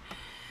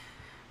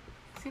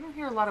don't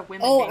hear a lot of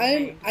women. Oh,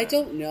 being hanged, I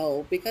don't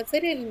know because they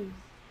didn't.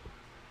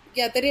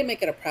 Yeah, they didn't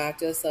make it a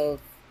practice of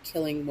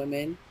killing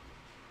women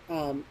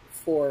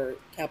for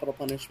capital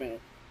punishment.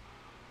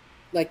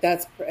 Like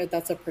that's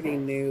a pretty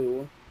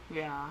new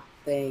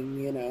thing,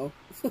 you know,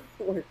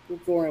 where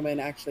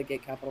women actually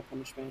get capital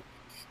punishment.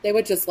 They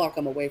would just lock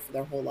them away for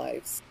their whole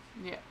lives.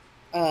 Yeah.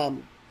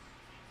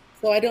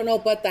 So I don't know,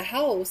 but the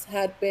house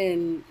had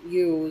been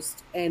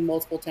used and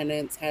multiple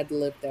tenants had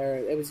lived there.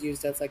 It was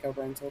used as like a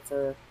rental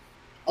for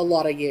a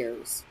lot of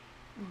years.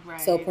 Right.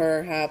 So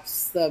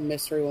perhaps the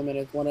mystery woman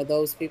is one of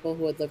those people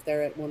who had lived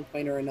there at one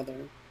point or another,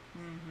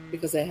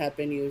 because it had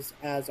been used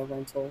as a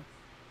rental,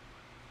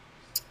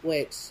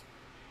 which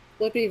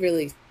would be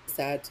really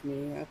sad to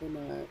me. I would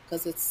not,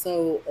 because it's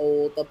so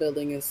old. The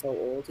building is so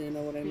old. You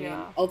know what I mean?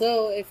 Yeah.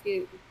 Although if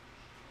you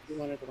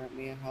wanted to rent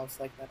me a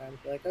house like that, I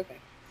would be like, okay.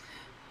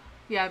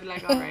 Yeah, I'd be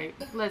like, all right,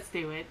 let's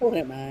do it. I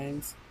wouldn't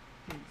mind.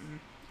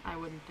 I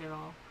wouldn't at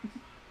all.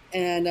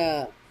 And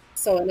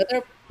so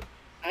another,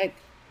 I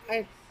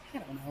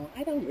don't know.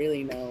 I don't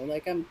really know.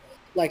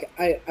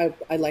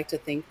 I like to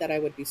think that I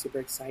would be super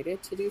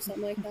excited to do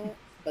something like that,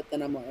 but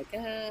then I'm like, I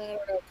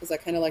don't know, because I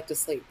kind of like to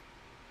sleep.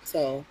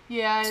 So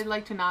yeah, I'd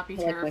like to not be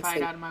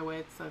terrified out of my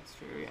wits. That's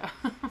true. Yeah.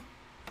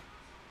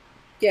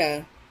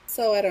 Yeah.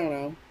 So I don't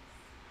know.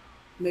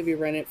 Maybe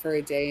rent it for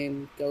a day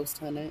and ghost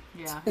hunt it.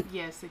 Yeah.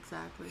 Yes,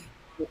 exactly.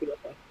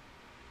 Okay.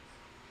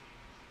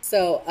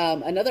 So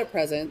another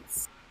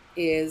presence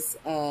is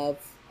of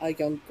a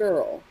young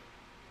girl.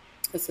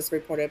 This is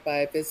reported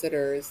by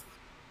visitors,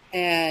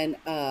 and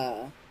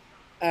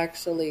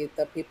actually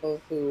the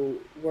people who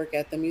work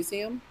at the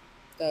museum,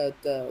 the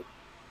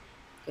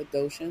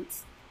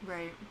docents,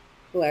 right,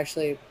 who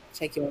actually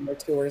take you on their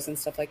tours and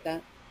stuff like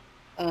that.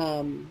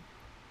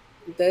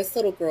 This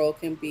little girl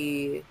can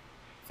be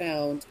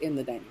found in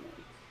the dining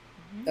room.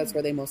 That's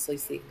where they mostly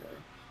see her,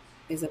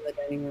 is in the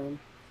dining room.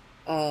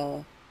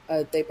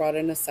 They brought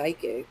in a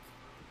psychic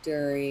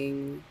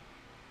during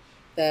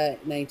the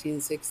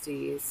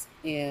 1960s,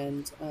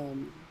 and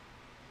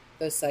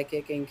the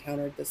psychic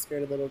encountered the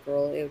spirit of the little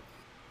girl,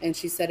 and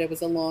she said it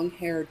was a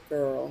long-haired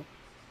girl.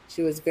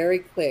 She was very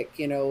quick,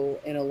 you know,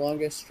 in a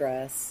longish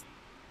dress.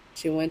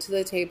 She went to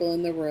the table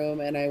in the room,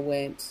 and I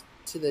went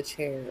to the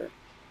chair.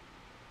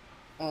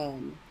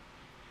 And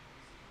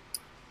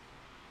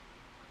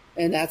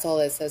that's all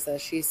it says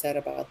that she said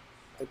about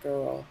the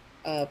girl.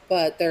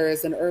 But there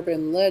is an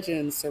urban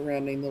legend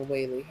surrounding the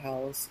Whaley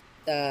house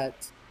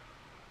that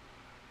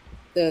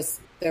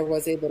there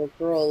was a little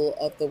girl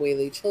of the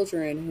Whaley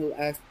children who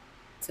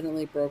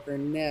accidentally broke her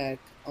neck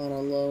on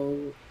a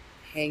low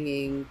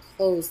hanging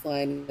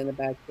clothesline in the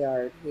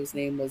backyard, whose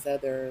name was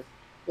either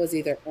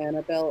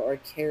Annabelle or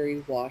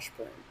Carrie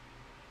Washburn.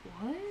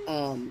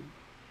 What?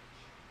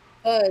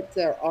 But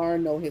there are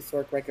no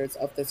historic records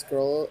of this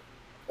girl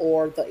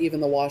or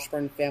even the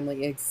Washburn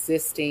family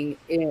existing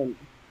in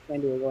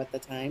San Diego at the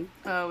time.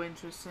 Oh,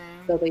 interesting.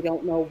 So they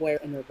don't know where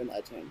an urban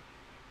legend.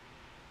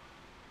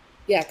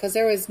 Yeah, because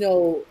there was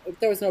no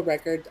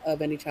record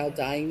of any child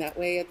dying that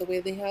way at the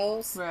Whaley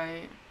house.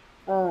 Right.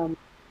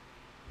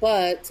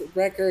 But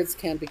records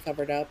can be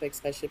covered up,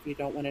 especially if you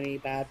don't want any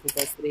bad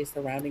publicity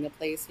surrounding a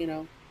place, you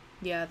know?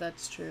 Yeah,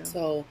 that's true.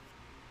 So,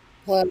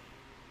 plus,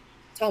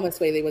 Thomas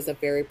Whaley was a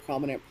very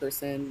prominent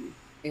person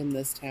in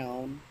this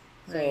town.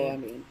 Right. So, I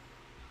mean,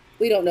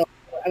 we don't know.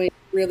 I mean,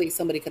 really,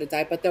 somebody could have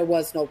died, but there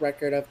was no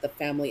record of the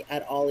family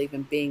at all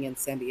even being in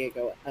San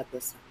Diego at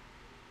this time.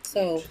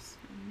 So,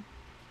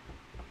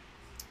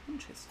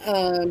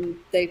 Interesting.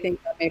 They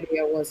think that maybe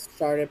it was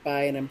started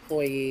by an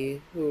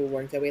employee who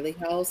worked at Whaley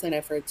House in an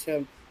effort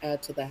to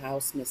add to the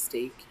house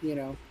mystique, you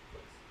know.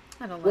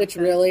 I don't like Which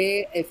that.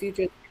 Really, if you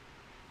just,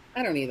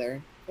 I don't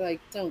either. Like,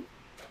 don't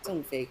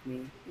fake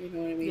me. You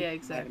know what I mean? Yeah,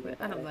 exactly.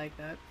 I don't like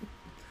that.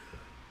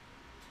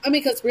 I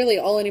mean, because really,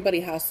 all anybody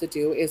has to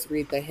do is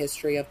read the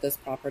history of this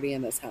property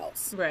and this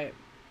house. Right.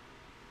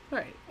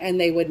 Right. And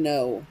they would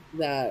know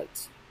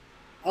that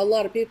a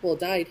lot of people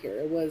died here.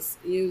 It was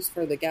used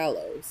for the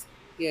gallows,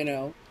 you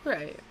know?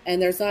 Right.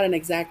 And there's not an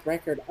exact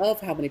record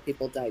of how many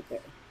people died there.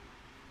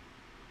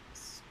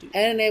 Stupid.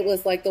 And it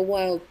was like the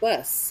Wild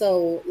West.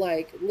 So,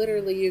 like,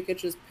 literally you could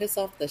just piss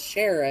off the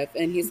sheriff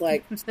and he's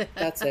like,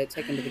 that's it,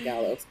 take him to the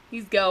gallows.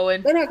 He's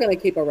going. They're not going to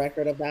keep a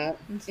record of that.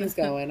 He's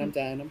going. I'm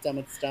done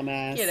with this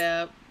dumbass. Get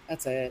up.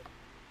 That's it.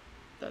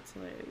 That's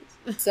hilarious.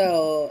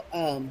 So,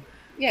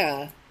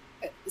 yeah.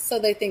 So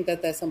they think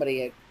that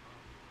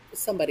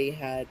somebody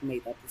had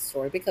made up the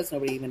story because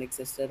nobody even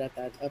existed of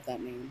that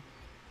name.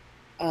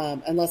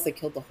 Unless they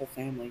killed the whole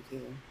family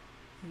too.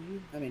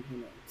 I mean, who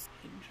knows?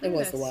 It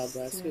was the Wild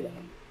West. Who the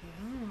hell?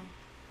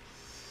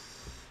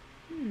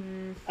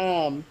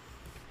 Yeah.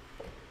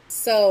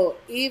 So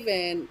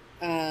even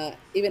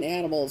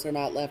animals are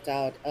not left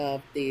out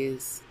of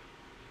these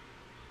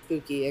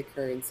spooky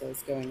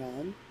occurrences going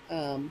on.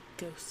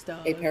 Ghost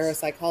dogs. A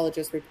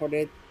parapsychologist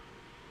reported.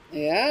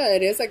 Yeah,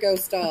 it is a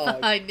ghost dog.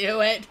 I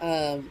knew it.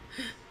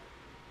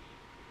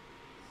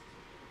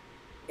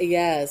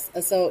 Yes.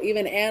 So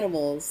even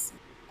animals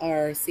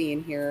are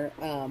seen here.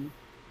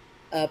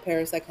 A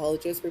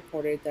parapsychologist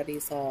reported that he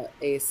saw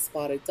a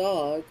spotted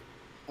dog,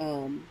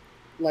 um,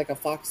 like a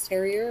fox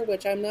terrier,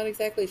 which I'm not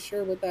exactly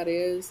sure what that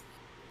is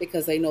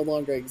because they no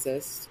longer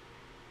exist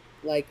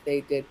like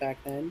they did back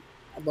then.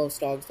 Most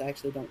dogs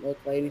actually don't look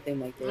like anything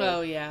like their Oh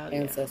yeah, yeah,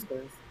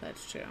 ancestors.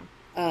 that's true.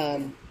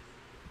 Um,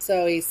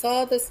 so he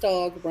saw this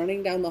dog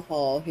running down the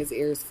hall, his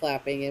ears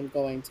flapping and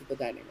going to the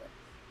dining room.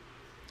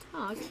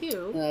 Oh,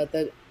 cute.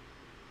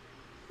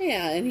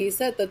 Yeah, and he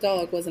said the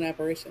dog was an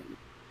apparition.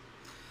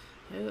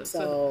 Ew,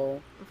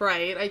 So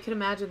right, I can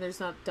imagine there's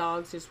not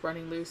dogs just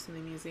running loose in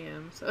the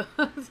museum. So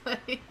it's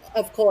like,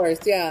 of course,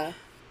 yeah.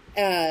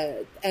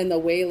 And the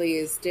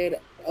Whaleys did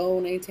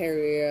own a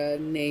terrier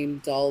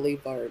named Dolly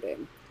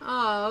Varden.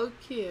 oh,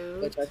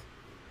 cute.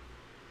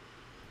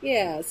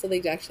 Yeah, so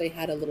they actually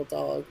had a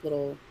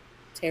little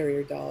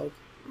terrier dog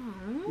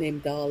Aww.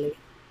 named Dolly.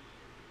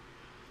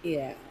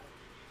 Yeah.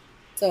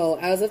 So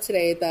as of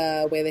today,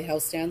 the Whaley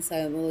House stands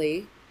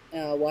silently,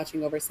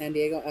 watching over San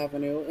Diego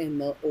Avenue in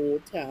the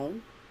old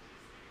town,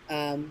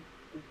 um,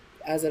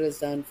 as it has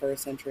done for a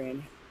century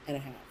and a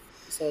half.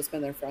 So it's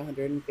been there for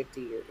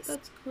 150 years.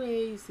 That's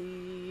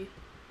crazy.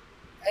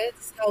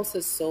 This house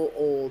is so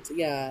old,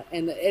 yeah,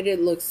 and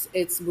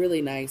it's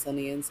really nice on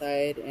the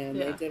inside, and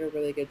Yeah. they did a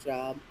really good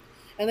job,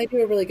 and they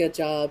do a really good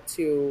job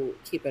to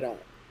keep it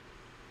up.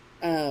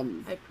 I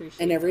appreciate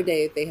And every that.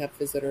 day they have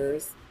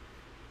visitors.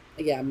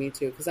 Yeah, me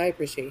too, because I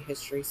appreciate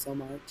history so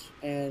much,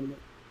 and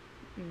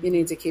you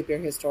need to keep your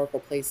historical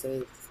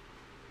places.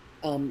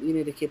 You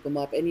need to keep them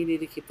up, and you need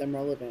to keep them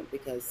relevant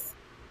because,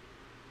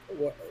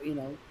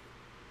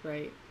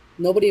 Right.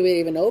 nobody would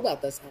even know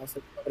about this house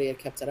if nobody had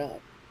kept it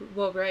up.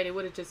 Well, right, it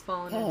would have just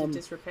fallen into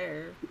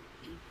disrepair.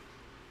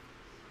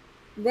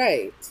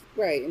 Right,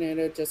 and it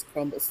had just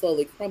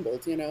slowly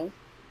crumbled.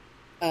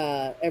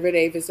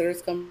 Everyday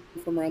visitors come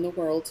from around the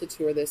world to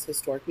tour this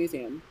historic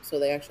museum. So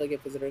they actually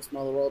get visitors from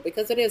all the world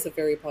because it is a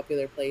very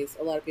popular place.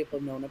 A lot of people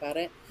have known about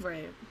it.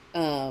 Right.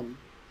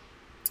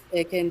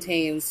 It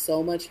contains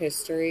so much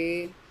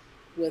history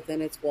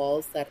within its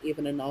walls that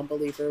even a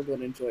non-believer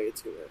would enjoy a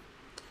tour.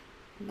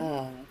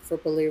 For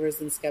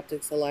believers and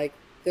skeptics alike,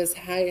 this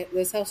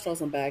house draws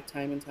them back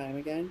time and time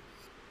again.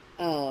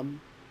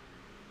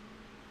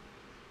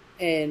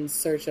 In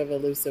search of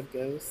elusive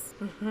ghosts,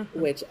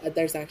 which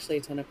there's actually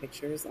a ton of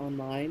pictures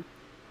online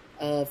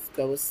of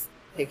ghost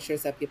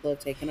pictures that people have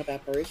taken of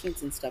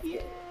apparitions and stuff,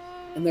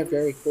 and they're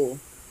very cool.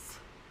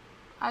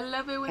 I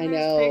love it when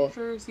there's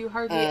pictures. You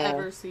hardly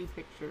ever see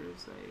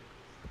pictures, like,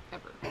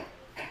 ever.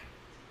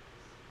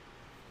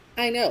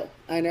 I know,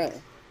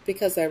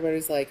 because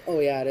everybody's like, "Oh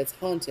yeah, it's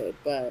haunted,"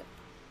 but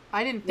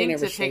I didn't think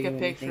to take a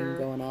picture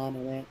going on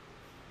in it.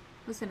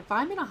 Listen, if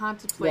I'm in a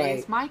haunted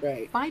place,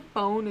 Right. my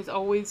phone is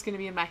always going to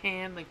be in my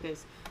hand like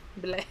this.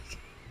 Like,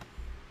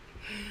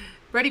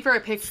 ready for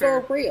a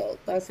picture. For real.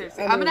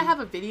 Seriously. I'm going to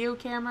have a video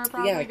camera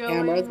probably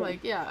going. Cameras.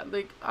 Like, yeah,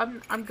 like,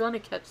 I'm going to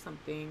catch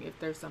something if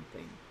there's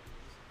something.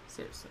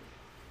 Seriously.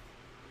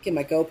 Get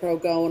my GoPro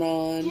going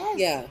on. Yes,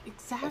 yeah.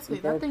 exactly.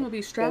 That thing will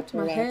be strapped to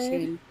my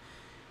head.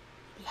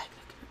 Like,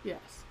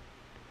 yes.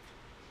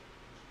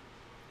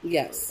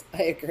 Yes,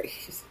 I agree.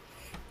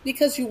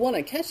 Because you want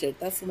to catch it.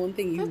 That's the one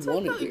thing you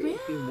want to do. Yeah.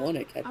 You want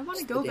to catch it. I want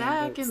to go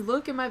back and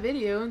look at my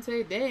video and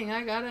say, dang,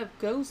 I got a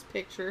ghost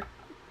picture.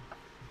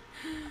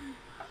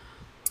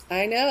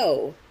 I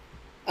know.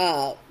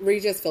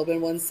 Regis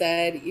Philbin once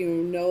said, a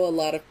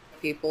lot of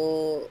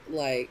people,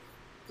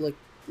 look,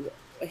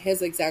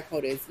 his exact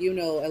quote is,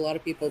 a lot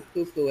of people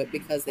poo-poo it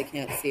because they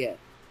can't see it.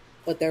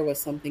 But there was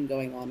something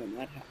going on in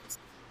that house.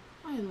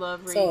 I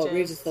love Regis. So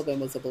Regis Philbin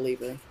was a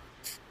believer.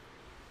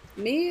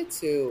 Me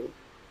too.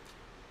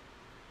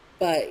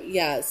 But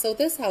yeah, so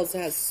this house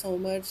has so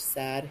much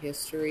sad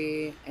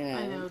history, and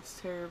I know it's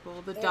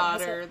terrible. The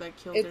daughter that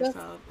killed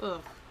herself.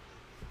 Ugh.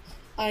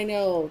 I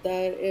know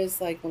that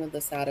is like one of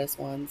the saddest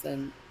ones,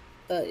 and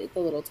the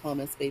little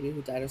Thomas baby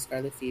who died of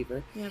scarlet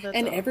fever, and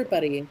awful.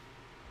 Everybody,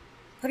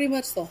 pretty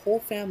much the whole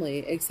family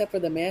except for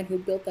the man who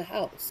built the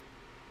house,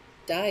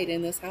 died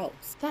in this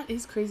house. That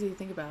is crazy to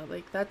think about.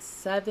 Like, that's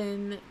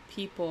 7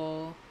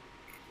 people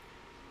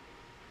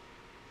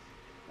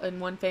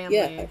in one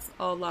family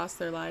all lost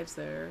their lives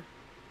there.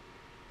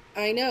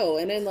 I know,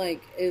 and then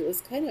it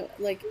was kind of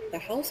like the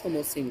house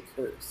almost seemed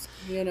cursed,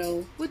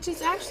 Which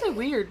is actually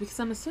weird because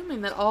I'm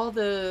assuming that all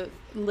the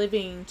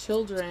living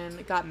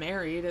children got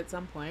married at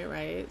some point,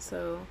 right?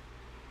 So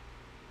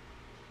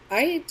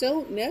I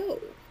don't know.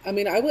 I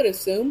mean, I would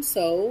assume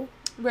so.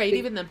 Right,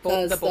 even the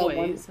boys.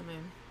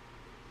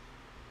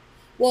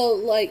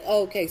 Well,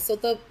 okay, so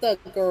the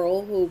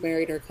girl who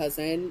married her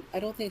cousin, I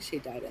don't think she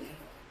died in the house.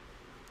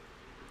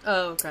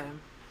 Oh, okay.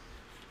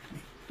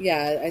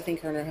 Yeah, I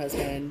think her and her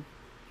husband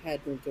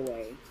had moved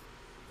away.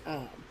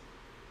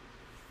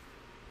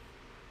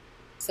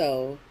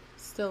 So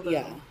still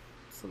though,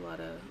 it's a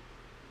lot of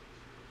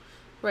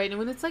right. And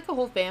when it's like a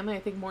whole family, I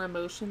think more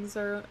emotions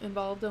are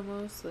involved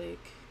almost.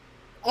 Like,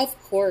 of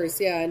course,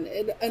 yeah,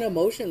 and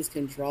emotions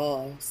can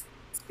draw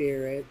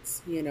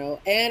spirits, you know.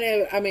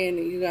 And I mean,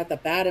 you got the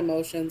bad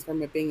emotions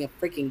from it being a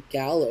freaking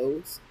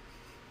gallows.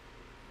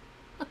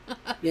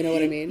 You know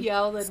what I mean? Yeah,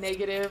 all the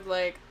negative,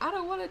 like, I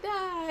don't want to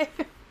die.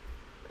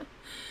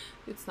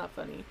 It's not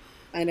funny.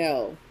 I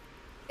know.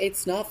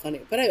 It's not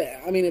funny. But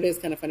I mean, it is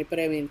kind of funny. But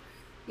I mean,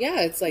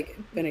 yeah, it's like,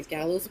 been a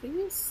gallows. Will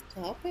you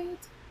stop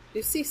it? Do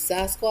you see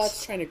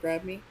Sasquatch trying to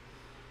grab me?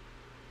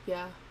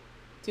 Yeah.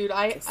 Dude,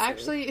 I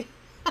actually...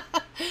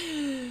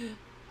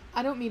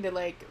 I don't mean to,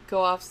 like,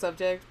 go off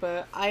subject,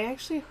 but I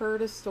actually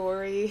heard a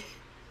story,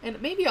 and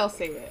maybe I'll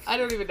save it. I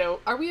don't even know.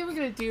 Are we ever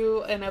going to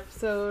do an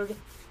episode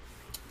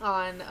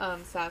on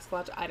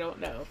Sasquatch? I don't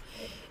know.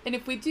 And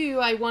if we do,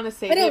 I want to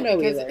save it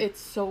because it's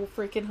so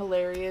freaking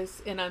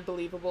hilarious and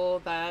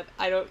unbelievable that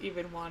I don't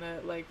even want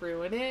to, like,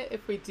 ruin it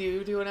if we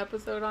do an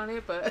episode on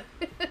it, but...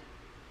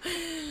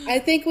 I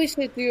think we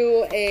should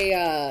do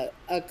a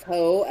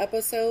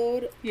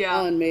co-episode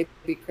on maybe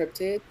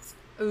cryptids.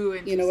 Ooh,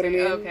 interesting. You know what I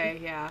mean? Okay,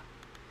 yeah.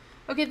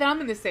 Okay, then I'm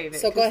going to save it.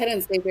 So go ahead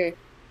and save your...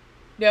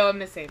 No, I'm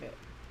going to save it.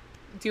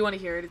 Do you want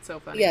to hear it? It's so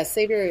funny. Yeah,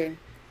 save your...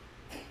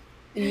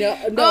 No,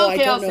 okay, I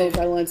don't know if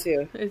I want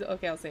to.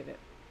 Okay, I'll save it.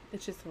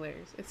 It's just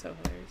hilarious. It's so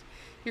hilarious.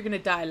 You're going to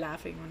die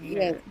laughing when you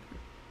hear it.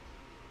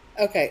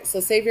 Okay, so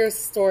save your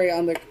story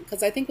on the...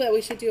 Because I think that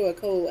we should do a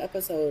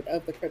co-episode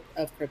of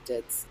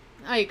cryptids.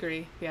 I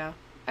agree, yeah.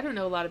 I don't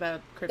know a lot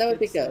about cryptids. That would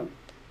be good. So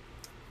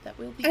that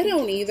will be I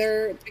don't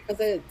either, because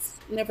it's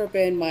never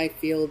been my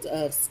field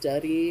of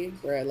study,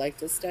 where I like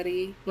to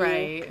study.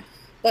 Right. Know?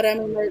 But I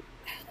mean,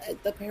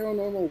 the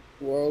paranormal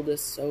world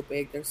is so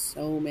big. There's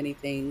so many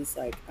things.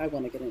 Like, I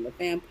want to get into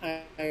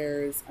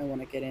vampires. I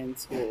want to get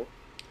into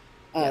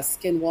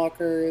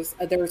skinwalkers.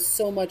 There's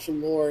so much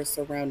lore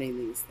surrounding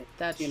these things.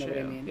 That's you know true.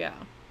 What I mean? Yeah.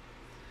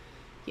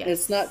 Yes.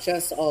 It's not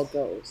just all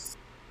ghosts.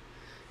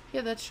 Yeah,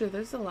 that's true.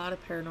 There's a lot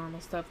of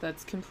paranormal stuff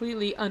that's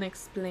completely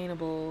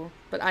unexplainable,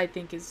 but I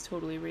think is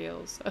totally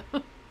real. So.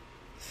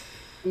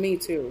 Me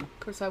too. Of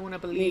course, I want to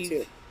believe. Me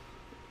too.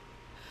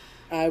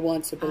 I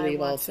want to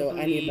believe also.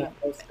 I need that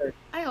poster.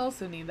 I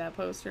also need that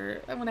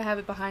poster. I want to have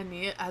it behind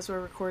me as we're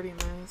recording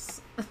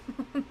this.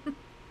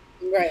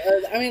 Right.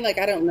 I mean, like,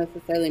 I don't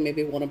necessarily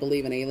maybe want to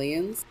believe in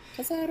aliens,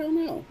 because I don't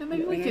know. And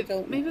maybe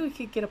we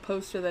could get a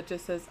poster that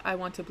just says, I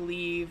want to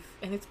believe,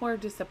 and it's more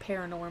just a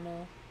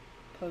paranormal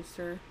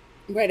poster.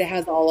 Right, it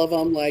has all of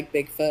them, like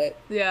Bigfoot.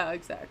 Yeah,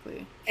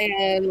 exactly.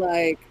 And,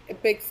 like,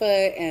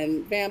 Bigfoot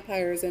and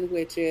vampires and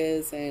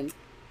witches and...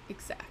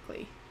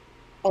 Exactly.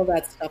 All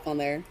that stuff on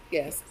there.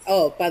 Yes.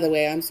 Oh, by the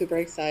way, I'm super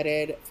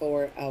excited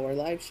for our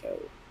live show.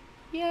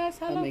 Yes,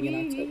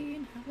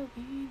 Halloween.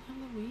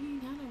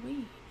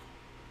 Halloween.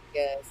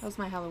 Yes. That was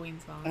my Halloween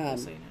song,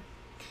 just so you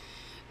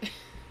know.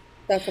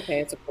 That's okay,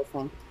 it's a cool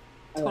song.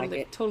 I like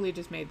it. Totally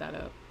just made that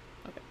up.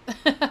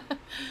 Okay.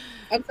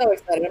 I'm so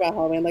excited about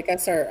Halloween. Like,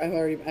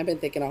 I've been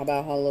thinking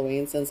about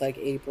Halloween since, like,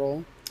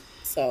 April.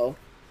 So.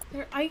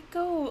 I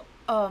go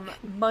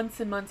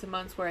months and months and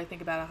months where I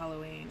think about a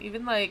Halloween.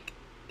 Even, like,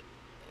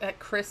 at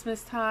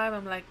Christmas time,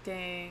 I'm like,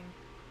 dang,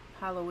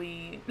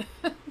 Halloween.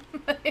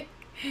 Like,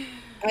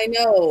 I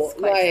know.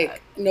 Like,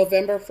 sad.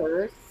 November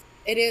 1st.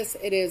 It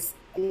is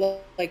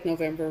like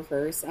November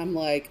 1st. I'm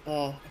like,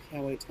 oh, I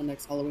can't wait till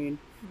next Halloween.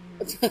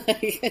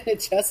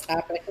 It just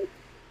happened.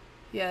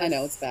 Yes. I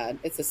know, it's bad.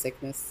 It's a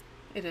sickness.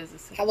 It is a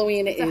sickness.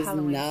 Halloween is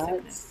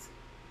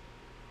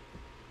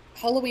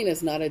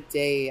not a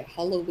day.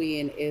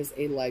 Halloween is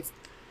a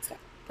lifestyle.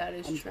 That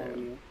is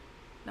true.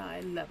 No,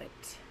 I love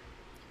it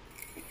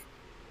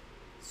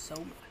so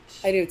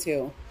much. I do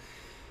too.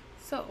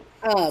 So,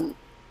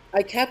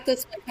 I kept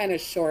this one kind of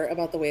short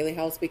about the Whaley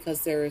House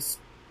because there's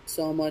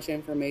so much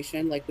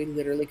information. Like, we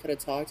literally could have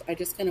talked. I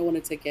just kind of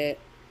wanted to get,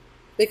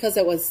 because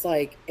it was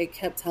like, it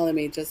kept telling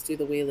me just do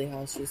the Whaley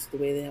House, just do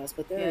the Whaley House.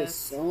 But there is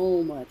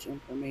so much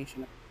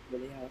information.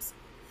 Really house,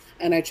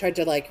 and I tried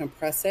to like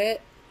compress it,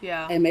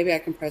 and maybe I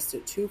compressed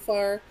it too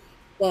far,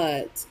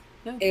 but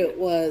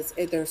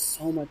there's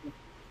so much,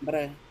 but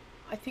I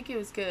think it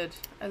was good.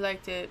 I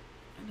liked it,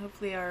 and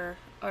hopefully our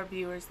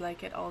viewers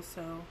like it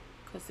also,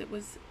 because it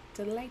was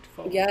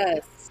delightful.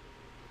 Yes,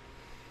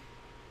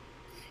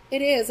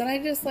 it is, and I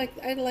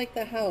like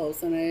the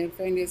house, and I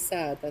find it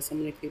sad that so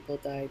many people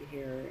died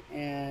here,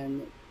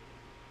 and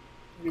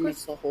pretty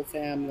much the whole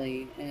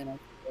family, and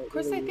of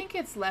course, I think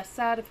it's less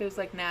sad if it was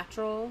like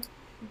natural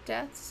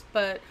deaths,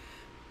 but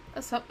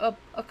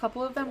a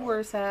couple of them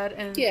were sad,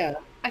 and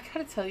I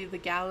gotta tell you, the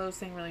gallows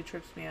thing really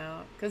trips me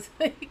out, because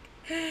like,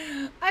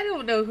 I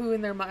don't know who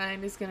in their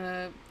mind is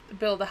gonna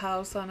build a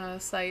house on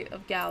a site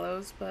of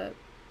gallows, but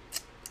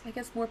I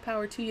guess more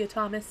power to you,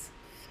 Thomas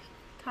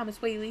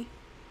Whaley.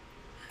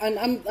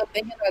 I'm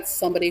thinking that's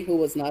somebody who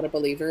was not a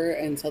believer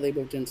until they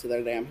moved into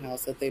their damn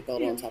house that they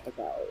built on top of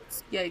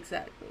gallows. Yeah,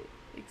 exactly.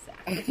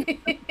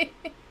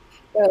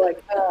 They're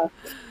like,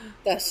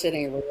 that shit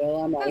ain't real.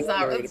 I'm not even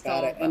worried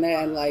about it. And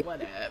then, like,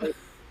 whatever.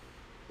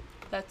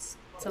 That's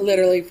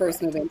literally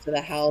first move into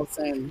the house,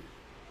 and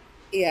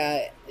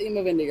you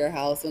move into your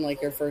house, and like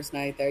your first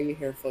night there, you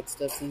hear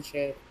footsteps and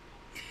shit.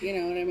 You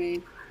know what I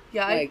mean?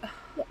 Yeah. Like,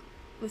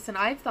 Listen,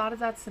 I've thought of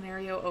that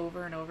scenario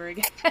over and over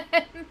again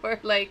where,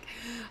 like,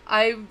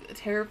 I'm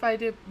terrified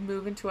to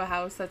move into a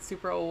house that's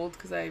super old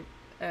because I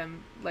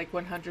am, like,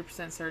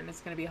 100% certain it's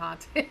going to be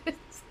haunted.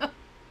 So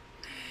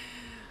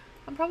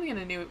I'm probably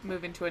going to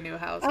move into a new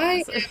house,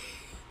 honestly.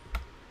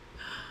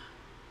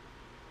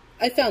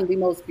 I found the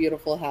most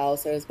beautiful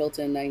house. It was built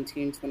in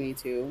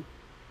 1922.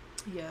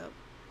 Yeah.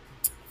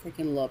 I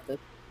freaking love it.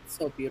 It's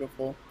so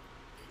beautiful.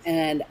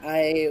 And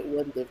I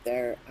would live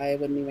there. I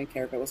wouldn't even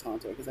care if it was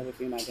haunted because that would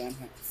be my damn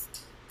house.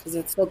 Because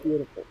it's so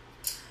beautiful.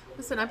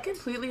 Listen, I'm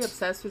completely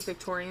obsessed with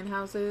Victorian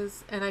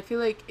houses. And I feel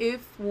like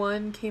if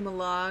one came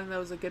along that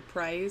was a good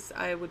price,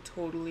 I would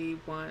totally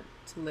want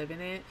to live in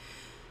it.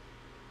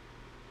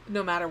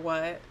 No matter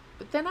what.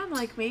 But then I'm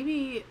like,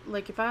 maybe,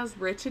 like, if I was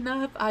rich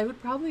enough, I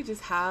would probably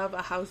just have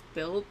a house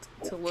built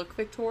to look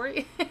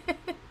Victorian.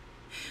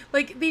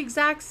 Like, the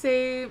exact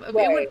same.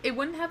 Right. It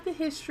wouldn't have the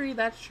history,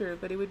 that's true,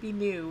 but it would be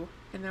new.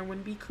 And there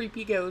wouldn't be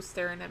creepy ghosts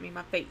staring at me in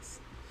my face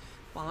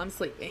while I'm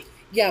sleeping.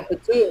 Yeah,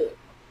 but do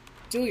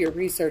your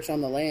research on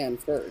the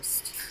land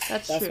first.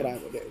 That's true. What I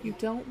would do. You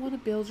don't want to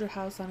build your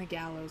house on a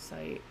gallows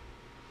site.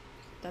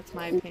 That's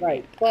my opinion.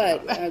 Right,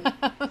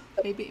 but...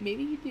 maybe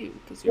you do,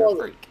 because you're a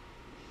freak.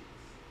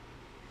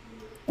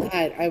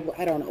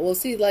 I don't know. Well,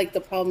 see, like,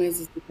 the problem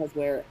is because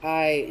where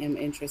I am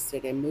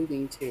interested in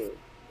moving to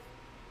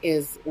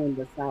is in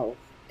the South.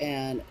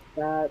 And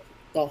that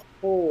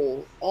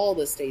all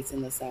the states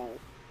in the South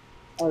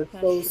are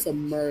so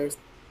submerged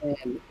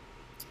in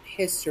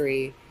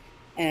history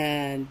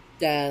and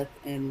death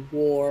and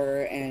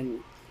war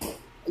and,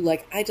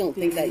 like, I don't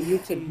think that you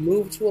could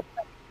move to a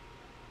place.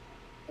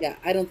 Yeah,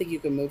 I don't think you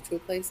could move to a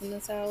place in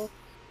the South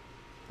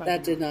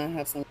that did not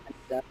have some kind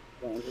of death.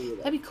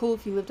 That'd be cool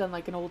if you lived on,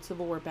 like, an old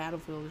Civil War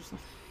battlefield or something.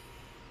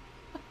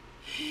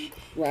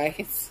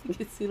 Right. You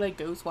could see, like,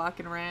 ghosts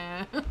walking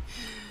around.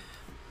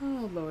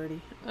 Oh,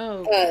 Lordy.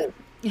 Oh.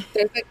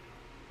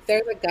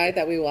 There's a guy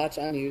that we watch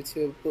on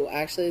YouTube who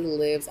actually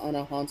lives on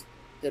a haunted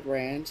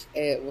ranch.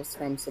 It was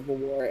from Civil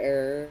War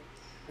era.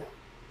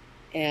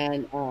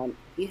 And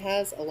he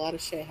has a lot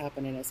of shit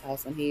happen in his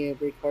house, and he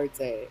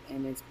records it,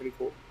 and it's pretty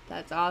cool.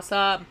 That's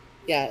awesome.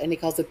 Yeah, and he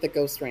calls it the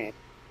Ghost Ranch.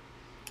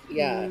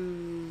 Yeah.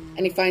 And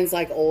he finds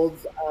like old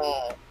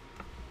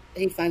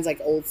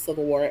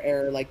Civil War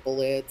era like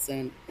bullets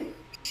and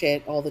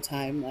shit all the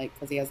time, like,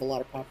 because he has a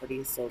lot of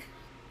properties. So,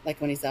 like,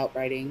 when he's out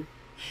riding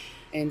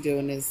and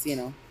doing his,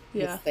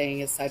 his thing,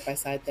 his side by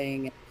side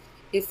thing,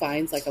 he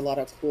finds like a lot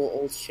of cool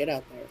old shit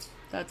out there.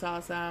 That's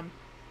awesome.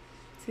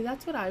 See,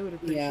 that's what I would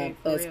appreciate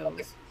for real.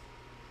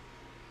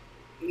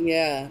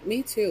 Yeah,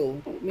 me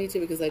too,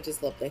 because I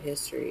just love the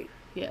history.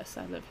 Yes,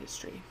 I love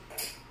history,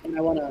 and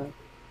I want to.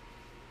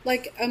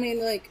 Like, I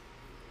mean, like,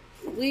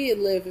 we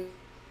live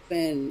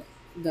in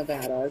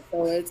Nevada,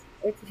 so it's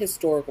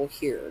historical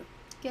here.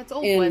 Yeah, it's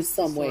old in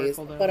some ways,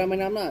 though. But I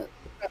mean, I'm not.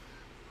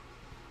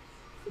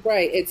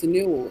 Right, it's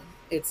new.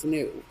 It's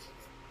new.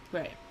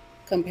 Right.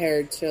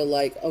 Compared to,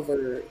 like,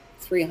 over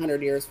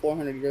 300 years,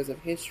 400 years of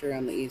history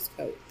on the East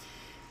Coast.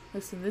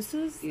 Listen, this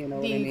is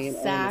the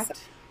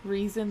exact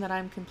reason that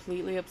I'm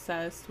completely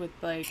obsessed with,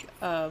 like,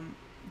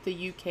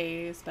 the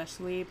UK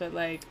especially, but,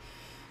 like,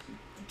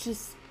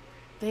 just...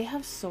 They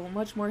have so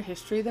much more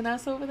history than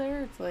us over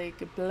there. It's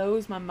like, it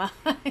blows my mind.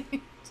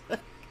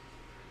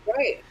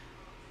 Right.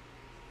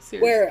 Seriously.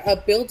 Where a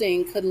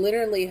building could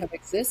literally have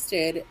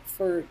existed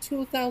for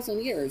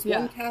 2,000 years.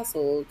 Yeah. One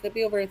castle could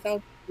be over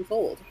 1,000 years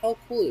old. How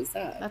cool is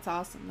that? That's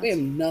awesome. We have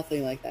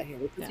nothing like that here.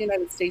 Because the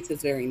United States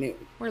is very new.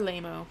 We're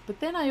lame-o. But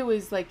then I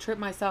always, like, trip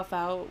myself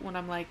out when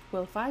I'm like,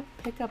 well, if I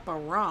pick up a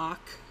rock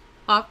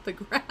off the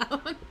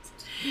ground,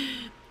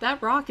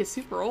 that rock is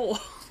super old.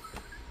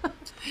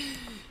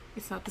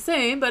 It's not the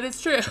same, but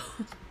it's true.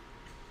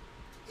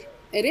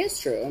 It is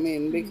true. I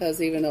mean, because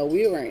even though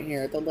we weren't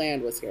here, the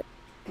land was here.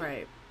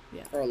 Right.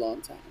 Yeah. For a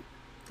long time.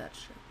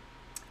 That's true.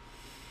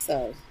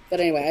 So,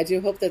 but anyway, I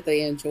do hope that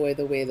they enjoy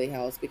the Whaley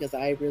House because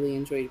I really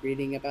enjoyed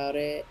reading about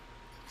it.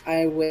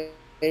 I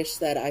wish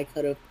that I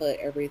could have put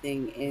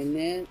everything in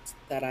it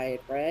that I had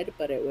read,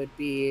 but it would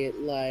be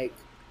like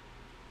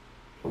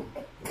a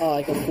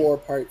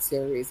 4-part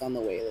series on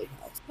the Whaley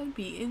House. That'd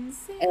be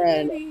insane.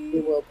 And we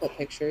will put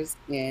pictures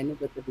in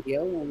with the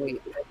video when we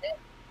edit it.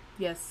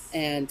 Yes.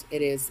 And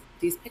these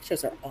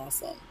pictures are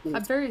awesome.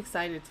 I'm very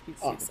excited to see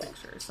the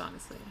pictures,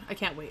 honestly. I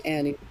can't wait.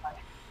 And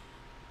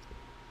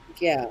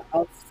yeah,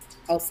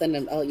 I'll send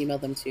them, I'll email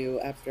them to you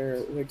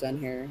after we're done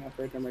here,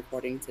 after we're done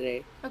recording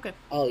today. Okay.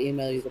 I'll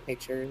email you the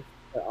pictures.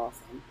 They're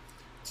awesome.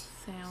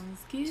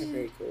 Sounds good. They're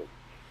very cool.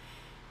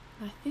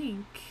 I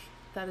think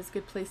that is a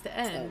good place to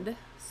end.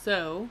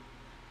 So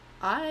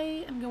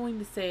I am going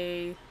to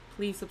say,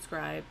 please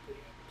subscribe,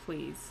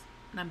 please.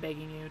 And I'm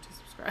begging you to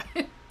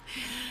subscribe.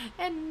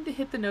 And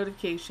hit the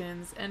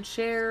notifications and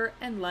share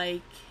and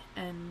like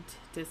and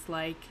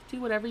dislike.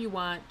 Do whatever you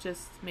want.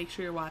 Just make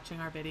sure you're watching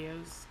our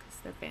videos because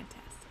they're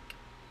fantastic.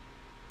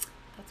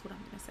 That's what I'm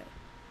going to say.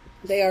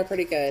 They are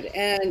pretty good.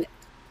 And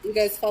you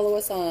guys follow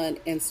us on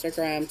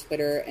Instagram,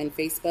 Twitter, and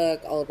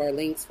Facebook. All of our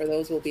links for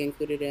those will be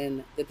included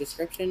in the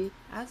description.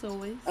 As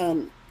always.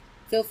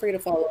 feel free to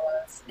follow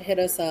us. Hit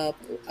us up.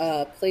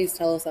 Please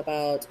tell us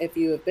about if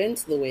you have been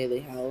to the Whaley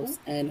House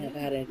and have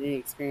had any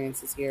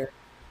experiences here.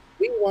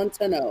 We want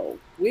to know.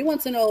 We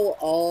want to know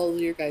all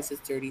your guys'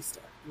 dirty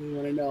stuff. We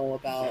want to know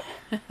about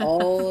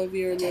all of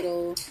your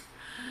little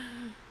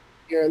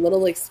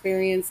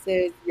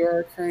experiences,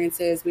 your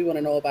occurrences. We want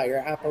to know about your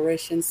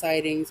apparition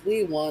sightings.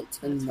 We want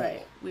to know.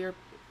 Right.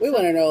 We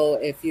want to know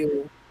if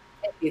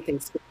anything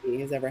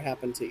spooky has ever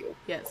happened to you.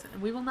 Yes,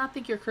 and we will not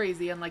think you're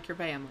crazy, unlike your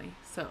family.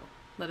 So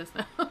let us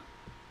know.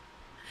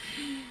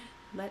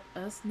 Let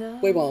us know.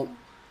 We won't.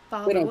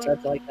 We don't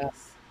judge like that.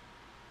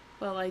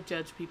 Well, I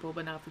judge people,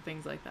 but not for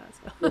things like that.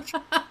 So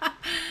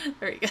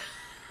there you go.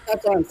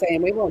 That's what I'm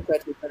saying. We won't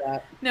judge you for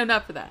that. No,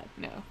 not for that.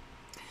 No.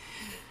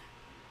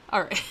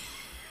 All right.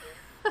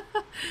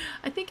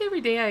 I think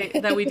every day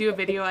that we do a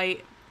video, I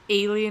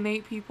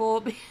alienate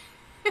people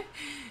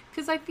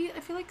because I feel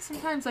like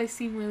sometimes I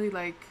seem really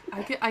like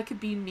I could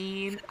be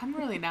mean. I'm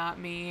really not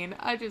mean.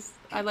 I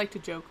like to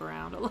joke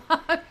around a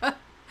lot.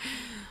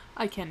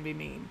 I can be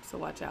mean, so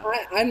watch out.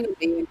 I'm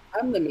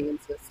the mean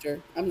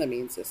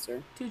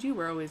sister. Dude, you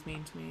were always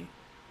mean to me.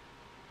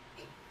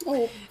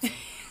 Oh.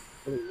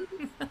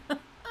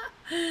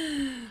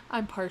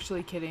 I'm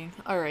partially kidding.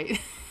 All right.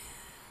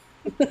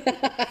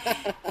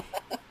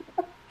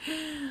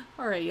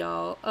 All right,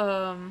 y'all.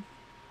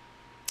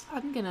 I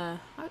think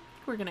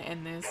we're gonna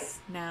end this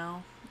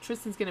now.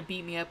 Tristan's gonna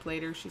beat me up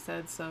later, she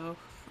said, so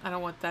I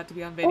don't want that to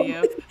be on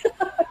video.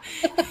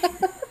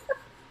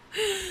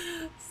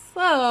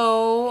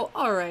 So,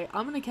 all right,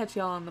 I'm gonna catch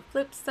y'all on the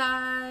flip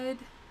side.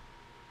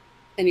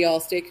 And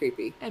y'all stay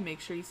creepy. And make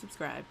sure you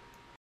subscribe.